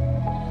fuck.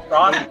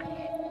 Ross,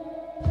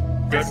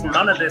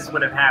 none of this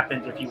would have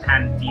happened if you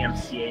hadn't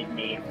DMCA'd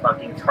me and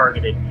fucking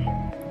targeted me.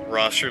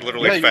 Ross, you're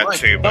literally Yeah, fat right.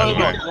 too, by the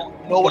way.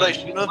 You know what I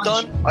shouldn't have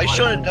done? I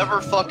should have never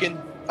fucking...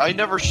 I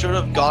never should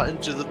have gotten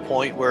to the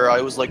point where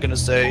I was like gonna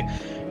say,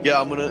 yeah,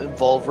 I'm gonna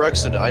involve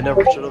Rex in it. I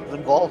never should have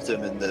involved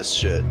him in this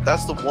shit.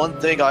 That's the one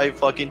thing I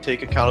fucking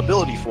take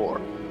accountability for.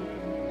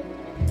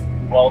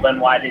 Well, then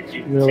why did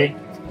you take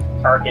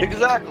target?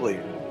 Exactly.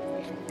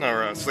 No,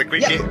 Ross, like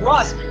we Yeah, can't...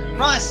 but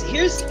Ross,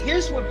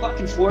 here's what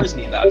fucking floors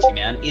me about you,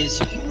 man. Is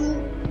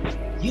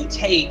you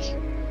take...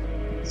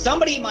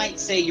 Somebody might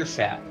say you're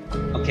fat.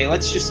 Okay,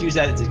 let's just use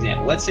that as an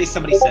example. Let's say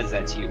somebody says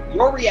that to you.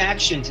 Your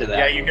reaction to that...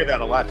 Yeah, you hear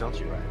that a lot, don't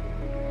you, right?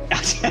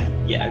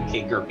 Yeah,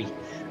 okay, Gerpy.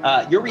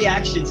 Your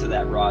reaction to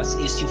that, Ross,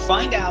 is to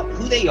find out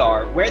who they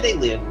are, where they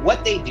live,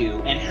 what they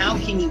do, and how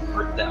can you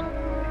hurt them.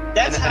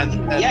 That's how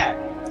you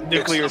react.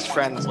 Nuclear's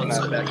friends when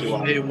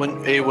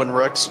when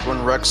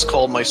Rex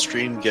called my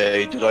stream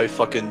gay, did I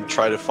fucking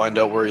try to find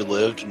out where he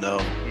lived?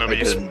 No, but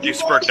you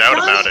spoke out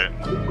about it.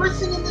 The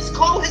person in this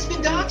call has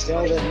been doxxed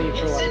by you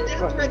and sent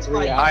death threats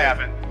by you. I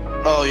haven't.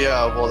 Oh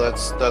yeah, well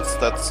that's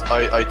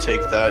I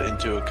take that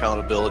into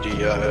accountability.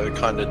 Yeah, I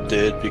kind of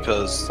did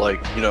because I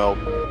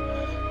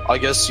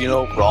guess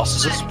Ross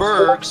is a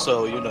Spurg,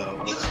 so You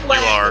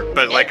are,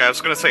 but I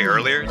was gonna say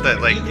earlier that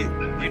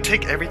you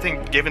take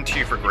everything given to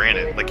you for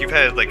granted. Like you've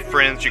had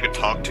friends you could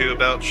talk to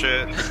about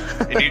shit,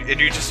 and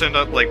you just end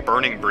up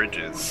burning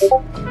bridges.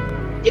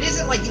 It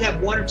isn't like you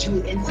have one or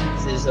two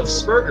instances of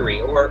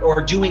spurgery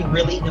or doing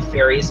really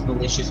nefarious,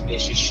 malicious,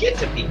 vicious shit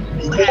to people.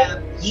 You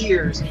have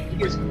years and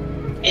years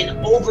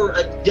and over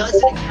a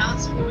dozen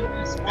accounts of doing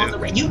this on the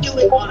you do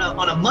it on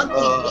a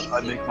monthly basis. I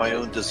make my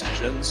own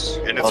decisions,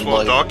 and it's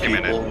well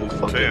documented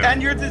too.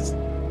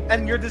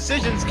 And your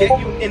decisions get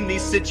you in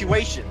these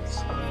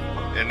situations.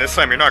 And this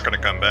time you're not going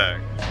to come back.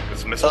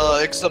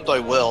 Except I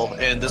will,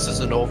 and this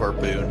isn't over,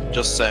 Boone.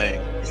 Just saying.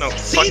 No,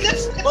 see,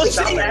 that's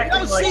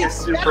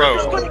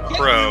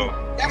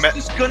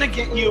just gonna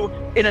get you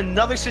in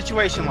another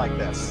situation like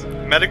this.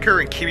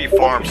 Medicare and Kiwi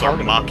Farms are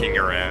mocking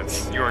your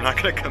ass. You are not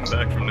going to come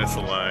back from this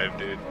alive,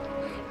 dude.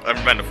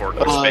 I'm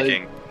metaphorically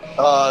speaking.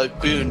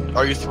 Boone,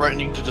 are you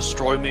threatening to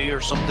destroy me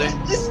or something?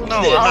 No,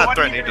 I'm not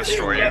threatening to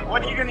destroy you.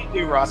 What are you gonna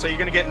do, Ross? Are you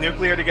gonna get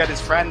Nuclear to get his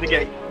friend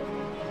to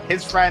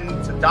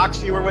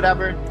dox you or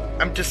whatever?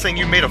 I'm just saying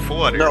you made a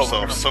fool out of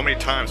yourself so many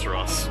times,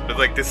 Ross. But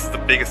this is the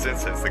biggest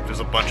instance. There's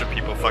a bunch of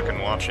people fucking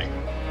watching.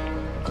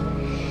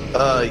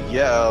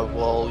 Yeah.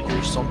 Well,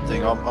 here's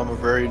something. I'm a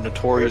very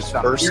notorious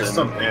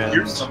person,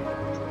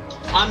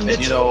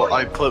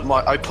 I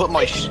put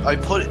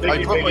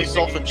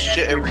myself in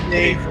shit every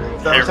day.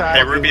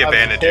 Hey, Ruby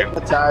abandoned you.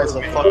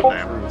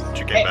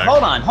 Hey,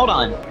 hold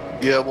on.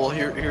 Yeah. Well,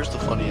 here's the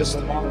funniest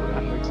thing.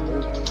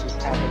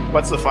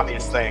 What's the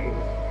funniest thing?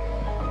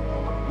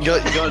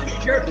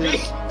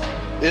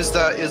 Is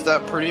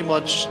that pretty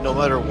much no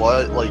matter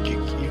what,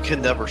 you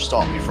can never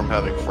stop me from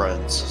having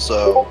friends.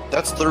 So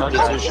that's third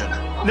decision.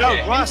 No,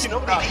 Ross,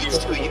 nobody needs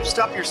to. You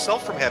stop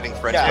yourself from having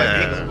friends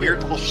by being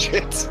weird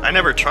bullshit. I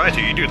never tried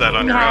to. You do that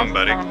on your own,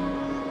 buddy.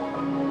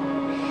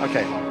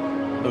 Okay.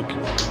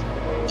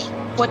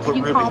 What did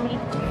you call me?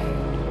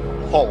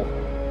 Hole.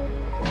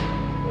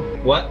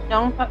 What?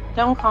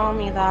 Don't call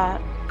me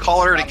that.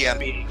 Call her again.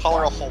 Call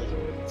her a hole.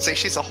 Say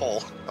she's a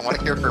hole. I want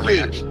to hear her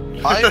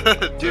reaction.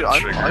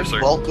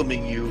 I'm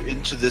welcoming you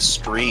into this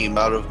stream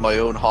out of my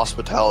own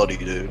hospitality,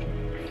 dude.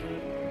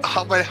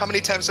 How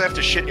many times do I have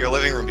to shit in your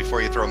living room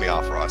before you throw me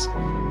off, Ross?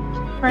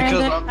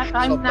 Brandon,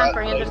 I'm not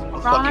Brandon.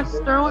 Ross,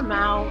 throw him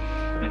out.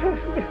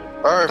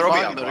 All right, throw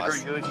fine, me Vinegar.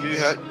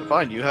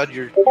 You had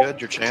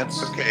your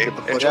chance. Okay.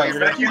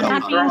 You're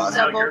not being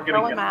civil.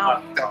 Throw him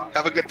out.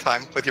 Have a good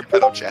time with your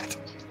pedo chat.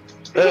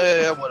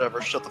 Yeah,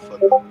 whatever. Shut the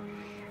fuck up.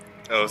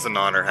 Oh, it was an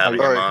honor having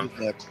you on.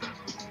 It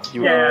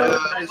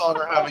was an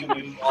honor having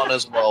you on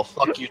as well.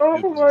 Fuck you. Oh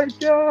my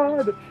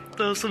god. That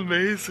was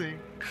amazing.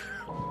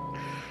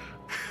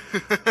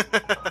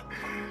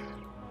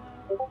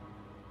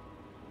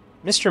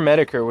 Mr.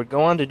 Medicare would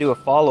go on to do a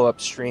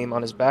follow-up stream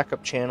on his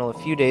backup channel a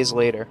few days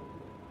later,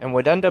 and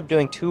would end up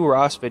doing 2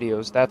 Ross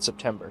videos that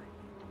September.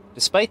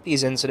 Despite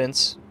these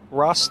incidents,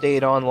 Ross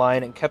stayed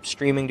online and kept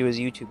streaming to his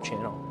YouTube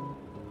channel.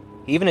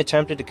 He even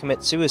attempted to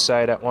commit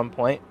suicide at one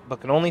point,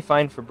 but could only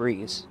find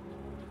Febreze.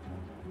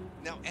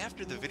 Now,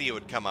 after the video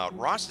had come out,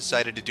 Ross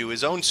decided to do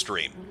his own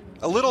stream.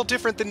 A little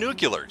different than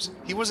Nuclear's.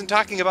 He wasn't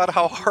talking about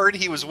how hard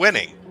he was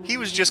winning. He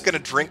was just gonna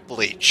drink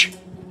bleach.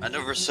 I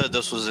never said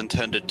this was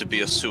intended to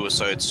be a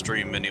suicide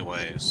stream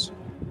anyways.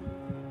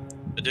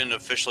 I didn't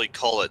officially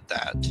call it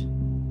that.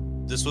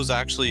 This was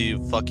actually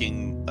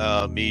fucking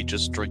me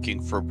just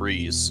drinking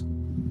Febreze.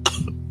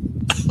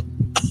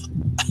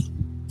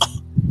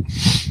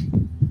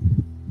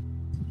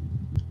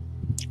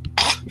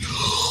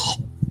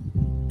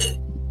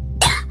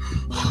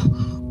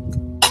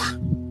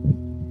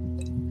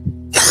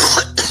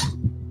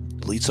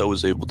 At least I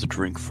was able to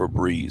drink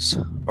Febreze,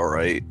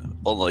 alright?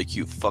 Unlike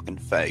you fucking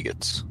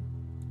faggots.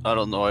 I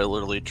don't know, I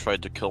literally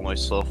tried to kill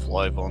myself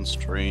live on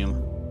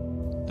stream.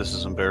 This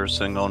is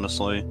embarrassing,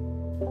 honestly.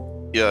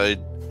 Yeah,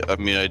 I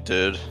mean, I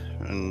did.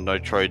 And I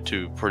tried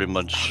to pretty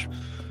much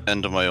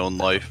end my own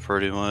life,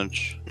 pretty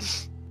much.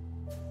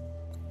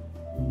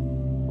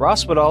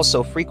 Ross would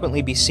also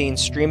frequently be seen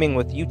streaming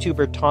with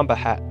YouTuber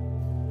Tombahat,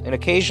 and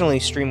occasionally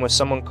stream with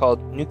someone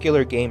called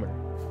Nuclear Gamer.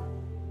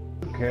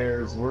 Who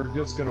cares? We're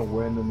just gonna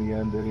win in the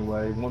end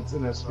anyway. Once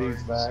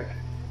NSP's back,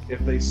 if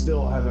they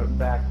still haven't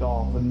backed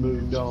off and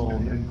moved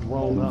on and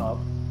grown up,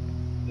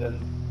 then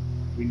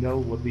we know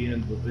what the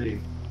end will be.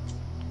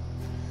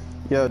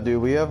 Yeah,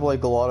 dude, we have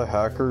like a lot of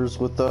hackers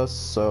with us,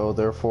 so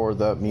therefore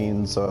that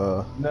means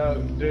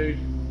No, dude.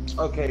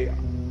 Okay.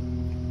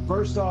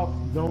 First off,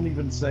 don't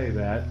even say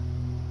that.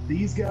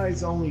 these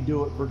guys only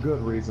do it for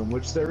good reason,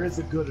 which there is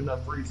a good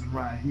enough reason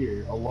right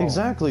here alone.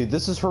 Exactly,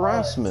 this is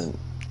harassment.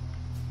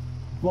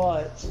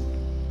 But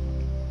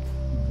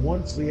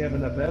once we have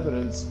enough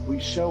evidence,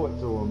 we show it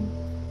to them.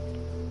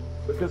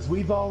 Because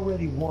we've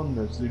already won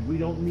this, dude. We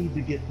don't need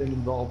to get them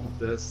involved with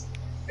this.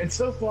 And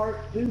so far,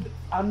 dude,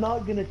 I'm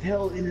not going to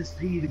tell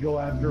NSP to go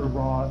after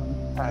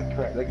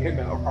correct, that came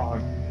out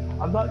wrong.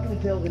 I'm not going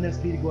to tell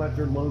NSP to go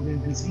after Logan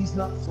because he's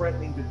not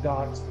threatening to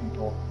dox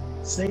people.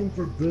 Same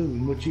for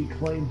Boone, which he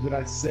claims that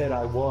I said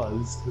I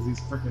was, because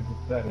he's freaking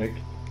pathetic.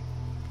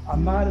 I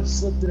might have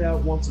slipped it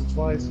out once or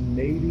twice,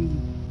 maybe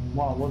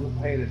while I wasn't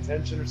paying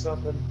attention or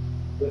something,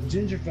 but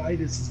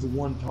gingivitis is the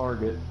one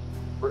target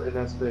for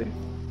NSP.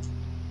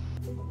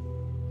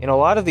 In a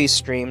lot of these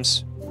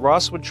streams,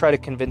 Ross would try to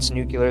convince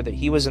Nuclear that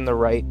he was in the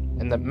right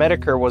and that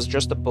Medicare was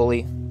just a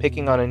bully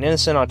picking on an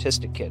innocent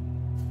autistic kid.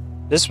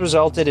 This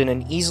resulted in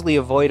an easily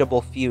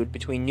avoidable feud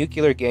between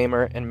Nuclear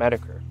Gamer and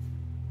Medicare.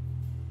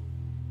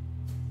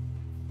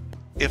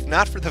 If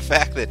not for the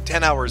fact that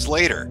 10 hours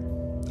later,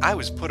 I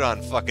was put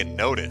on fucking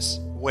notice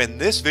when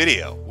this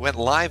video went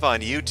live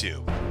on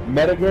YouTube.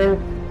 Medicare,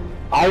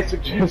 I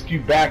suggest you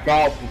back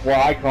off before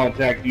I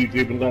contact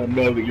YouTube and let them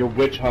know that you're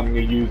witch hunting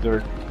a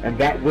user, and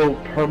that will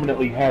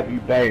permanently have you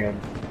banned.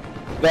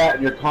 That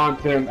and your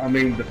content, I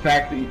mean, the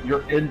fact that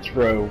your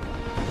intro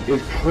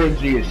is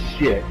cringy as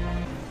shit.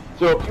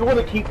 So if you want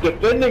to keep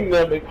defending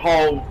them and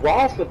call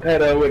Ross a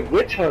pedo and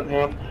witch hunt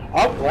him,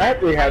 I'll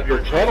gladly have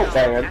your channel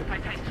banned.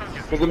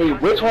 Because, I mean,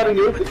 witch hunting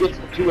is against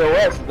the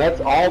TOS, and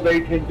that's all they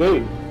can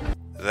do.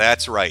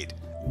 That's right.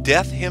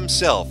 Death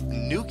himself,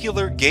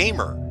 Nuclear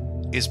Gamer,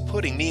 is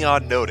putting me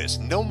on notice.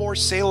 No more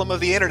Salem of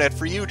the internet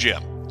for you,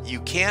 Jim.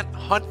 You can't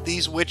hunt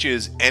these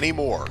witches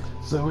anymore.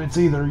 So it's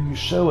either you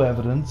show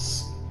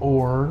evidence,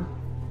 or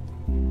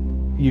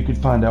you could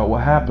find out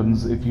what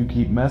happens if you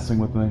keep messing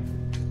with me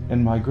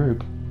in my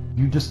group.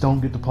 You just don't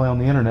get to play on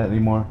the internet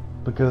anymore,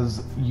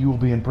 because you will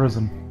be in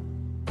prison.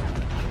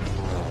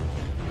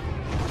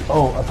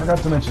 Oh, I forgot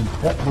to mention,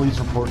 that police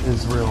report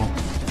is real,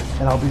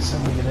 and I'll be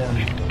sending it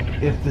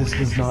in if this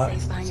does not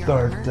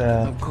start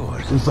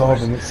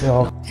resolving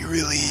itself. You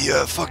really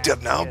fucked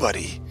up now,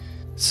 buddy.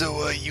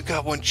 So you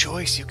got one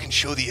choice. You can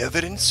show the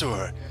evidence,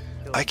 or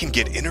I can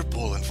get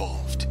Interpol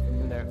involved.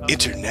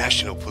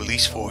 International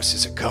police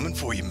forces are coming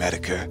for you,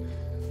 Medica.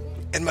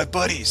 And my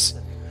buddies,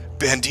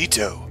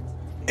 Bandito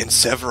and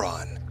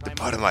Severon, they're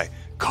part of my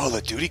Call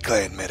of Duty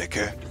clan,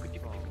 Medica.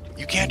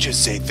 You can't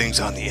just say things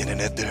on the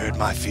internet that hurt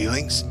my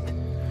feelings.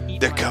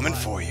 They're coming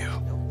for you.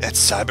 That's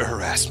cyber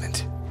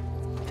harassment.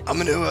 I'm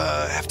gonna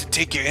have to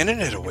take your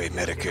internet away,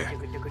 Medica,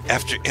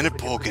 after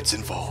Interpol gets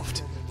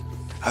involved.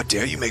 How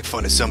dare you make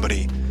fun of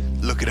somebody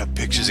looking up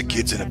pictures of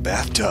kids in a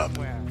bathtub?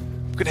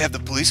 I'm gonna have the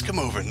police come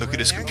over and look at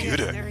his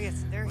computer.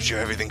 I'm sure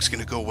everything's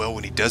gonna go well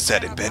when he does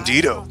that. And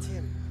Bandito,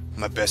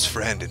 my best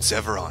friend, and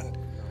Severon,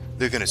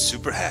 they're gonna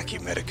super hack you,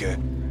 Medica.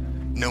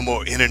 No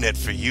more internet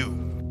for you.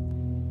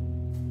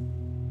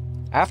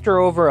 After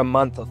over a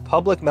month of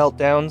public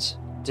meltdowns,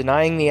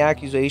 denying the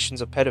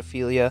accusations of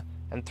pedophilia,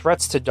 and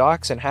threats to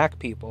dox and hack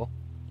people,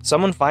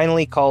 someone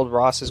finally called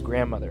Ross's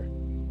grandmother.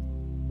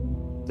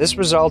 This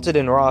resulted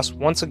in Ross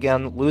once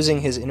again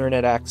losing his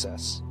internet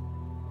access.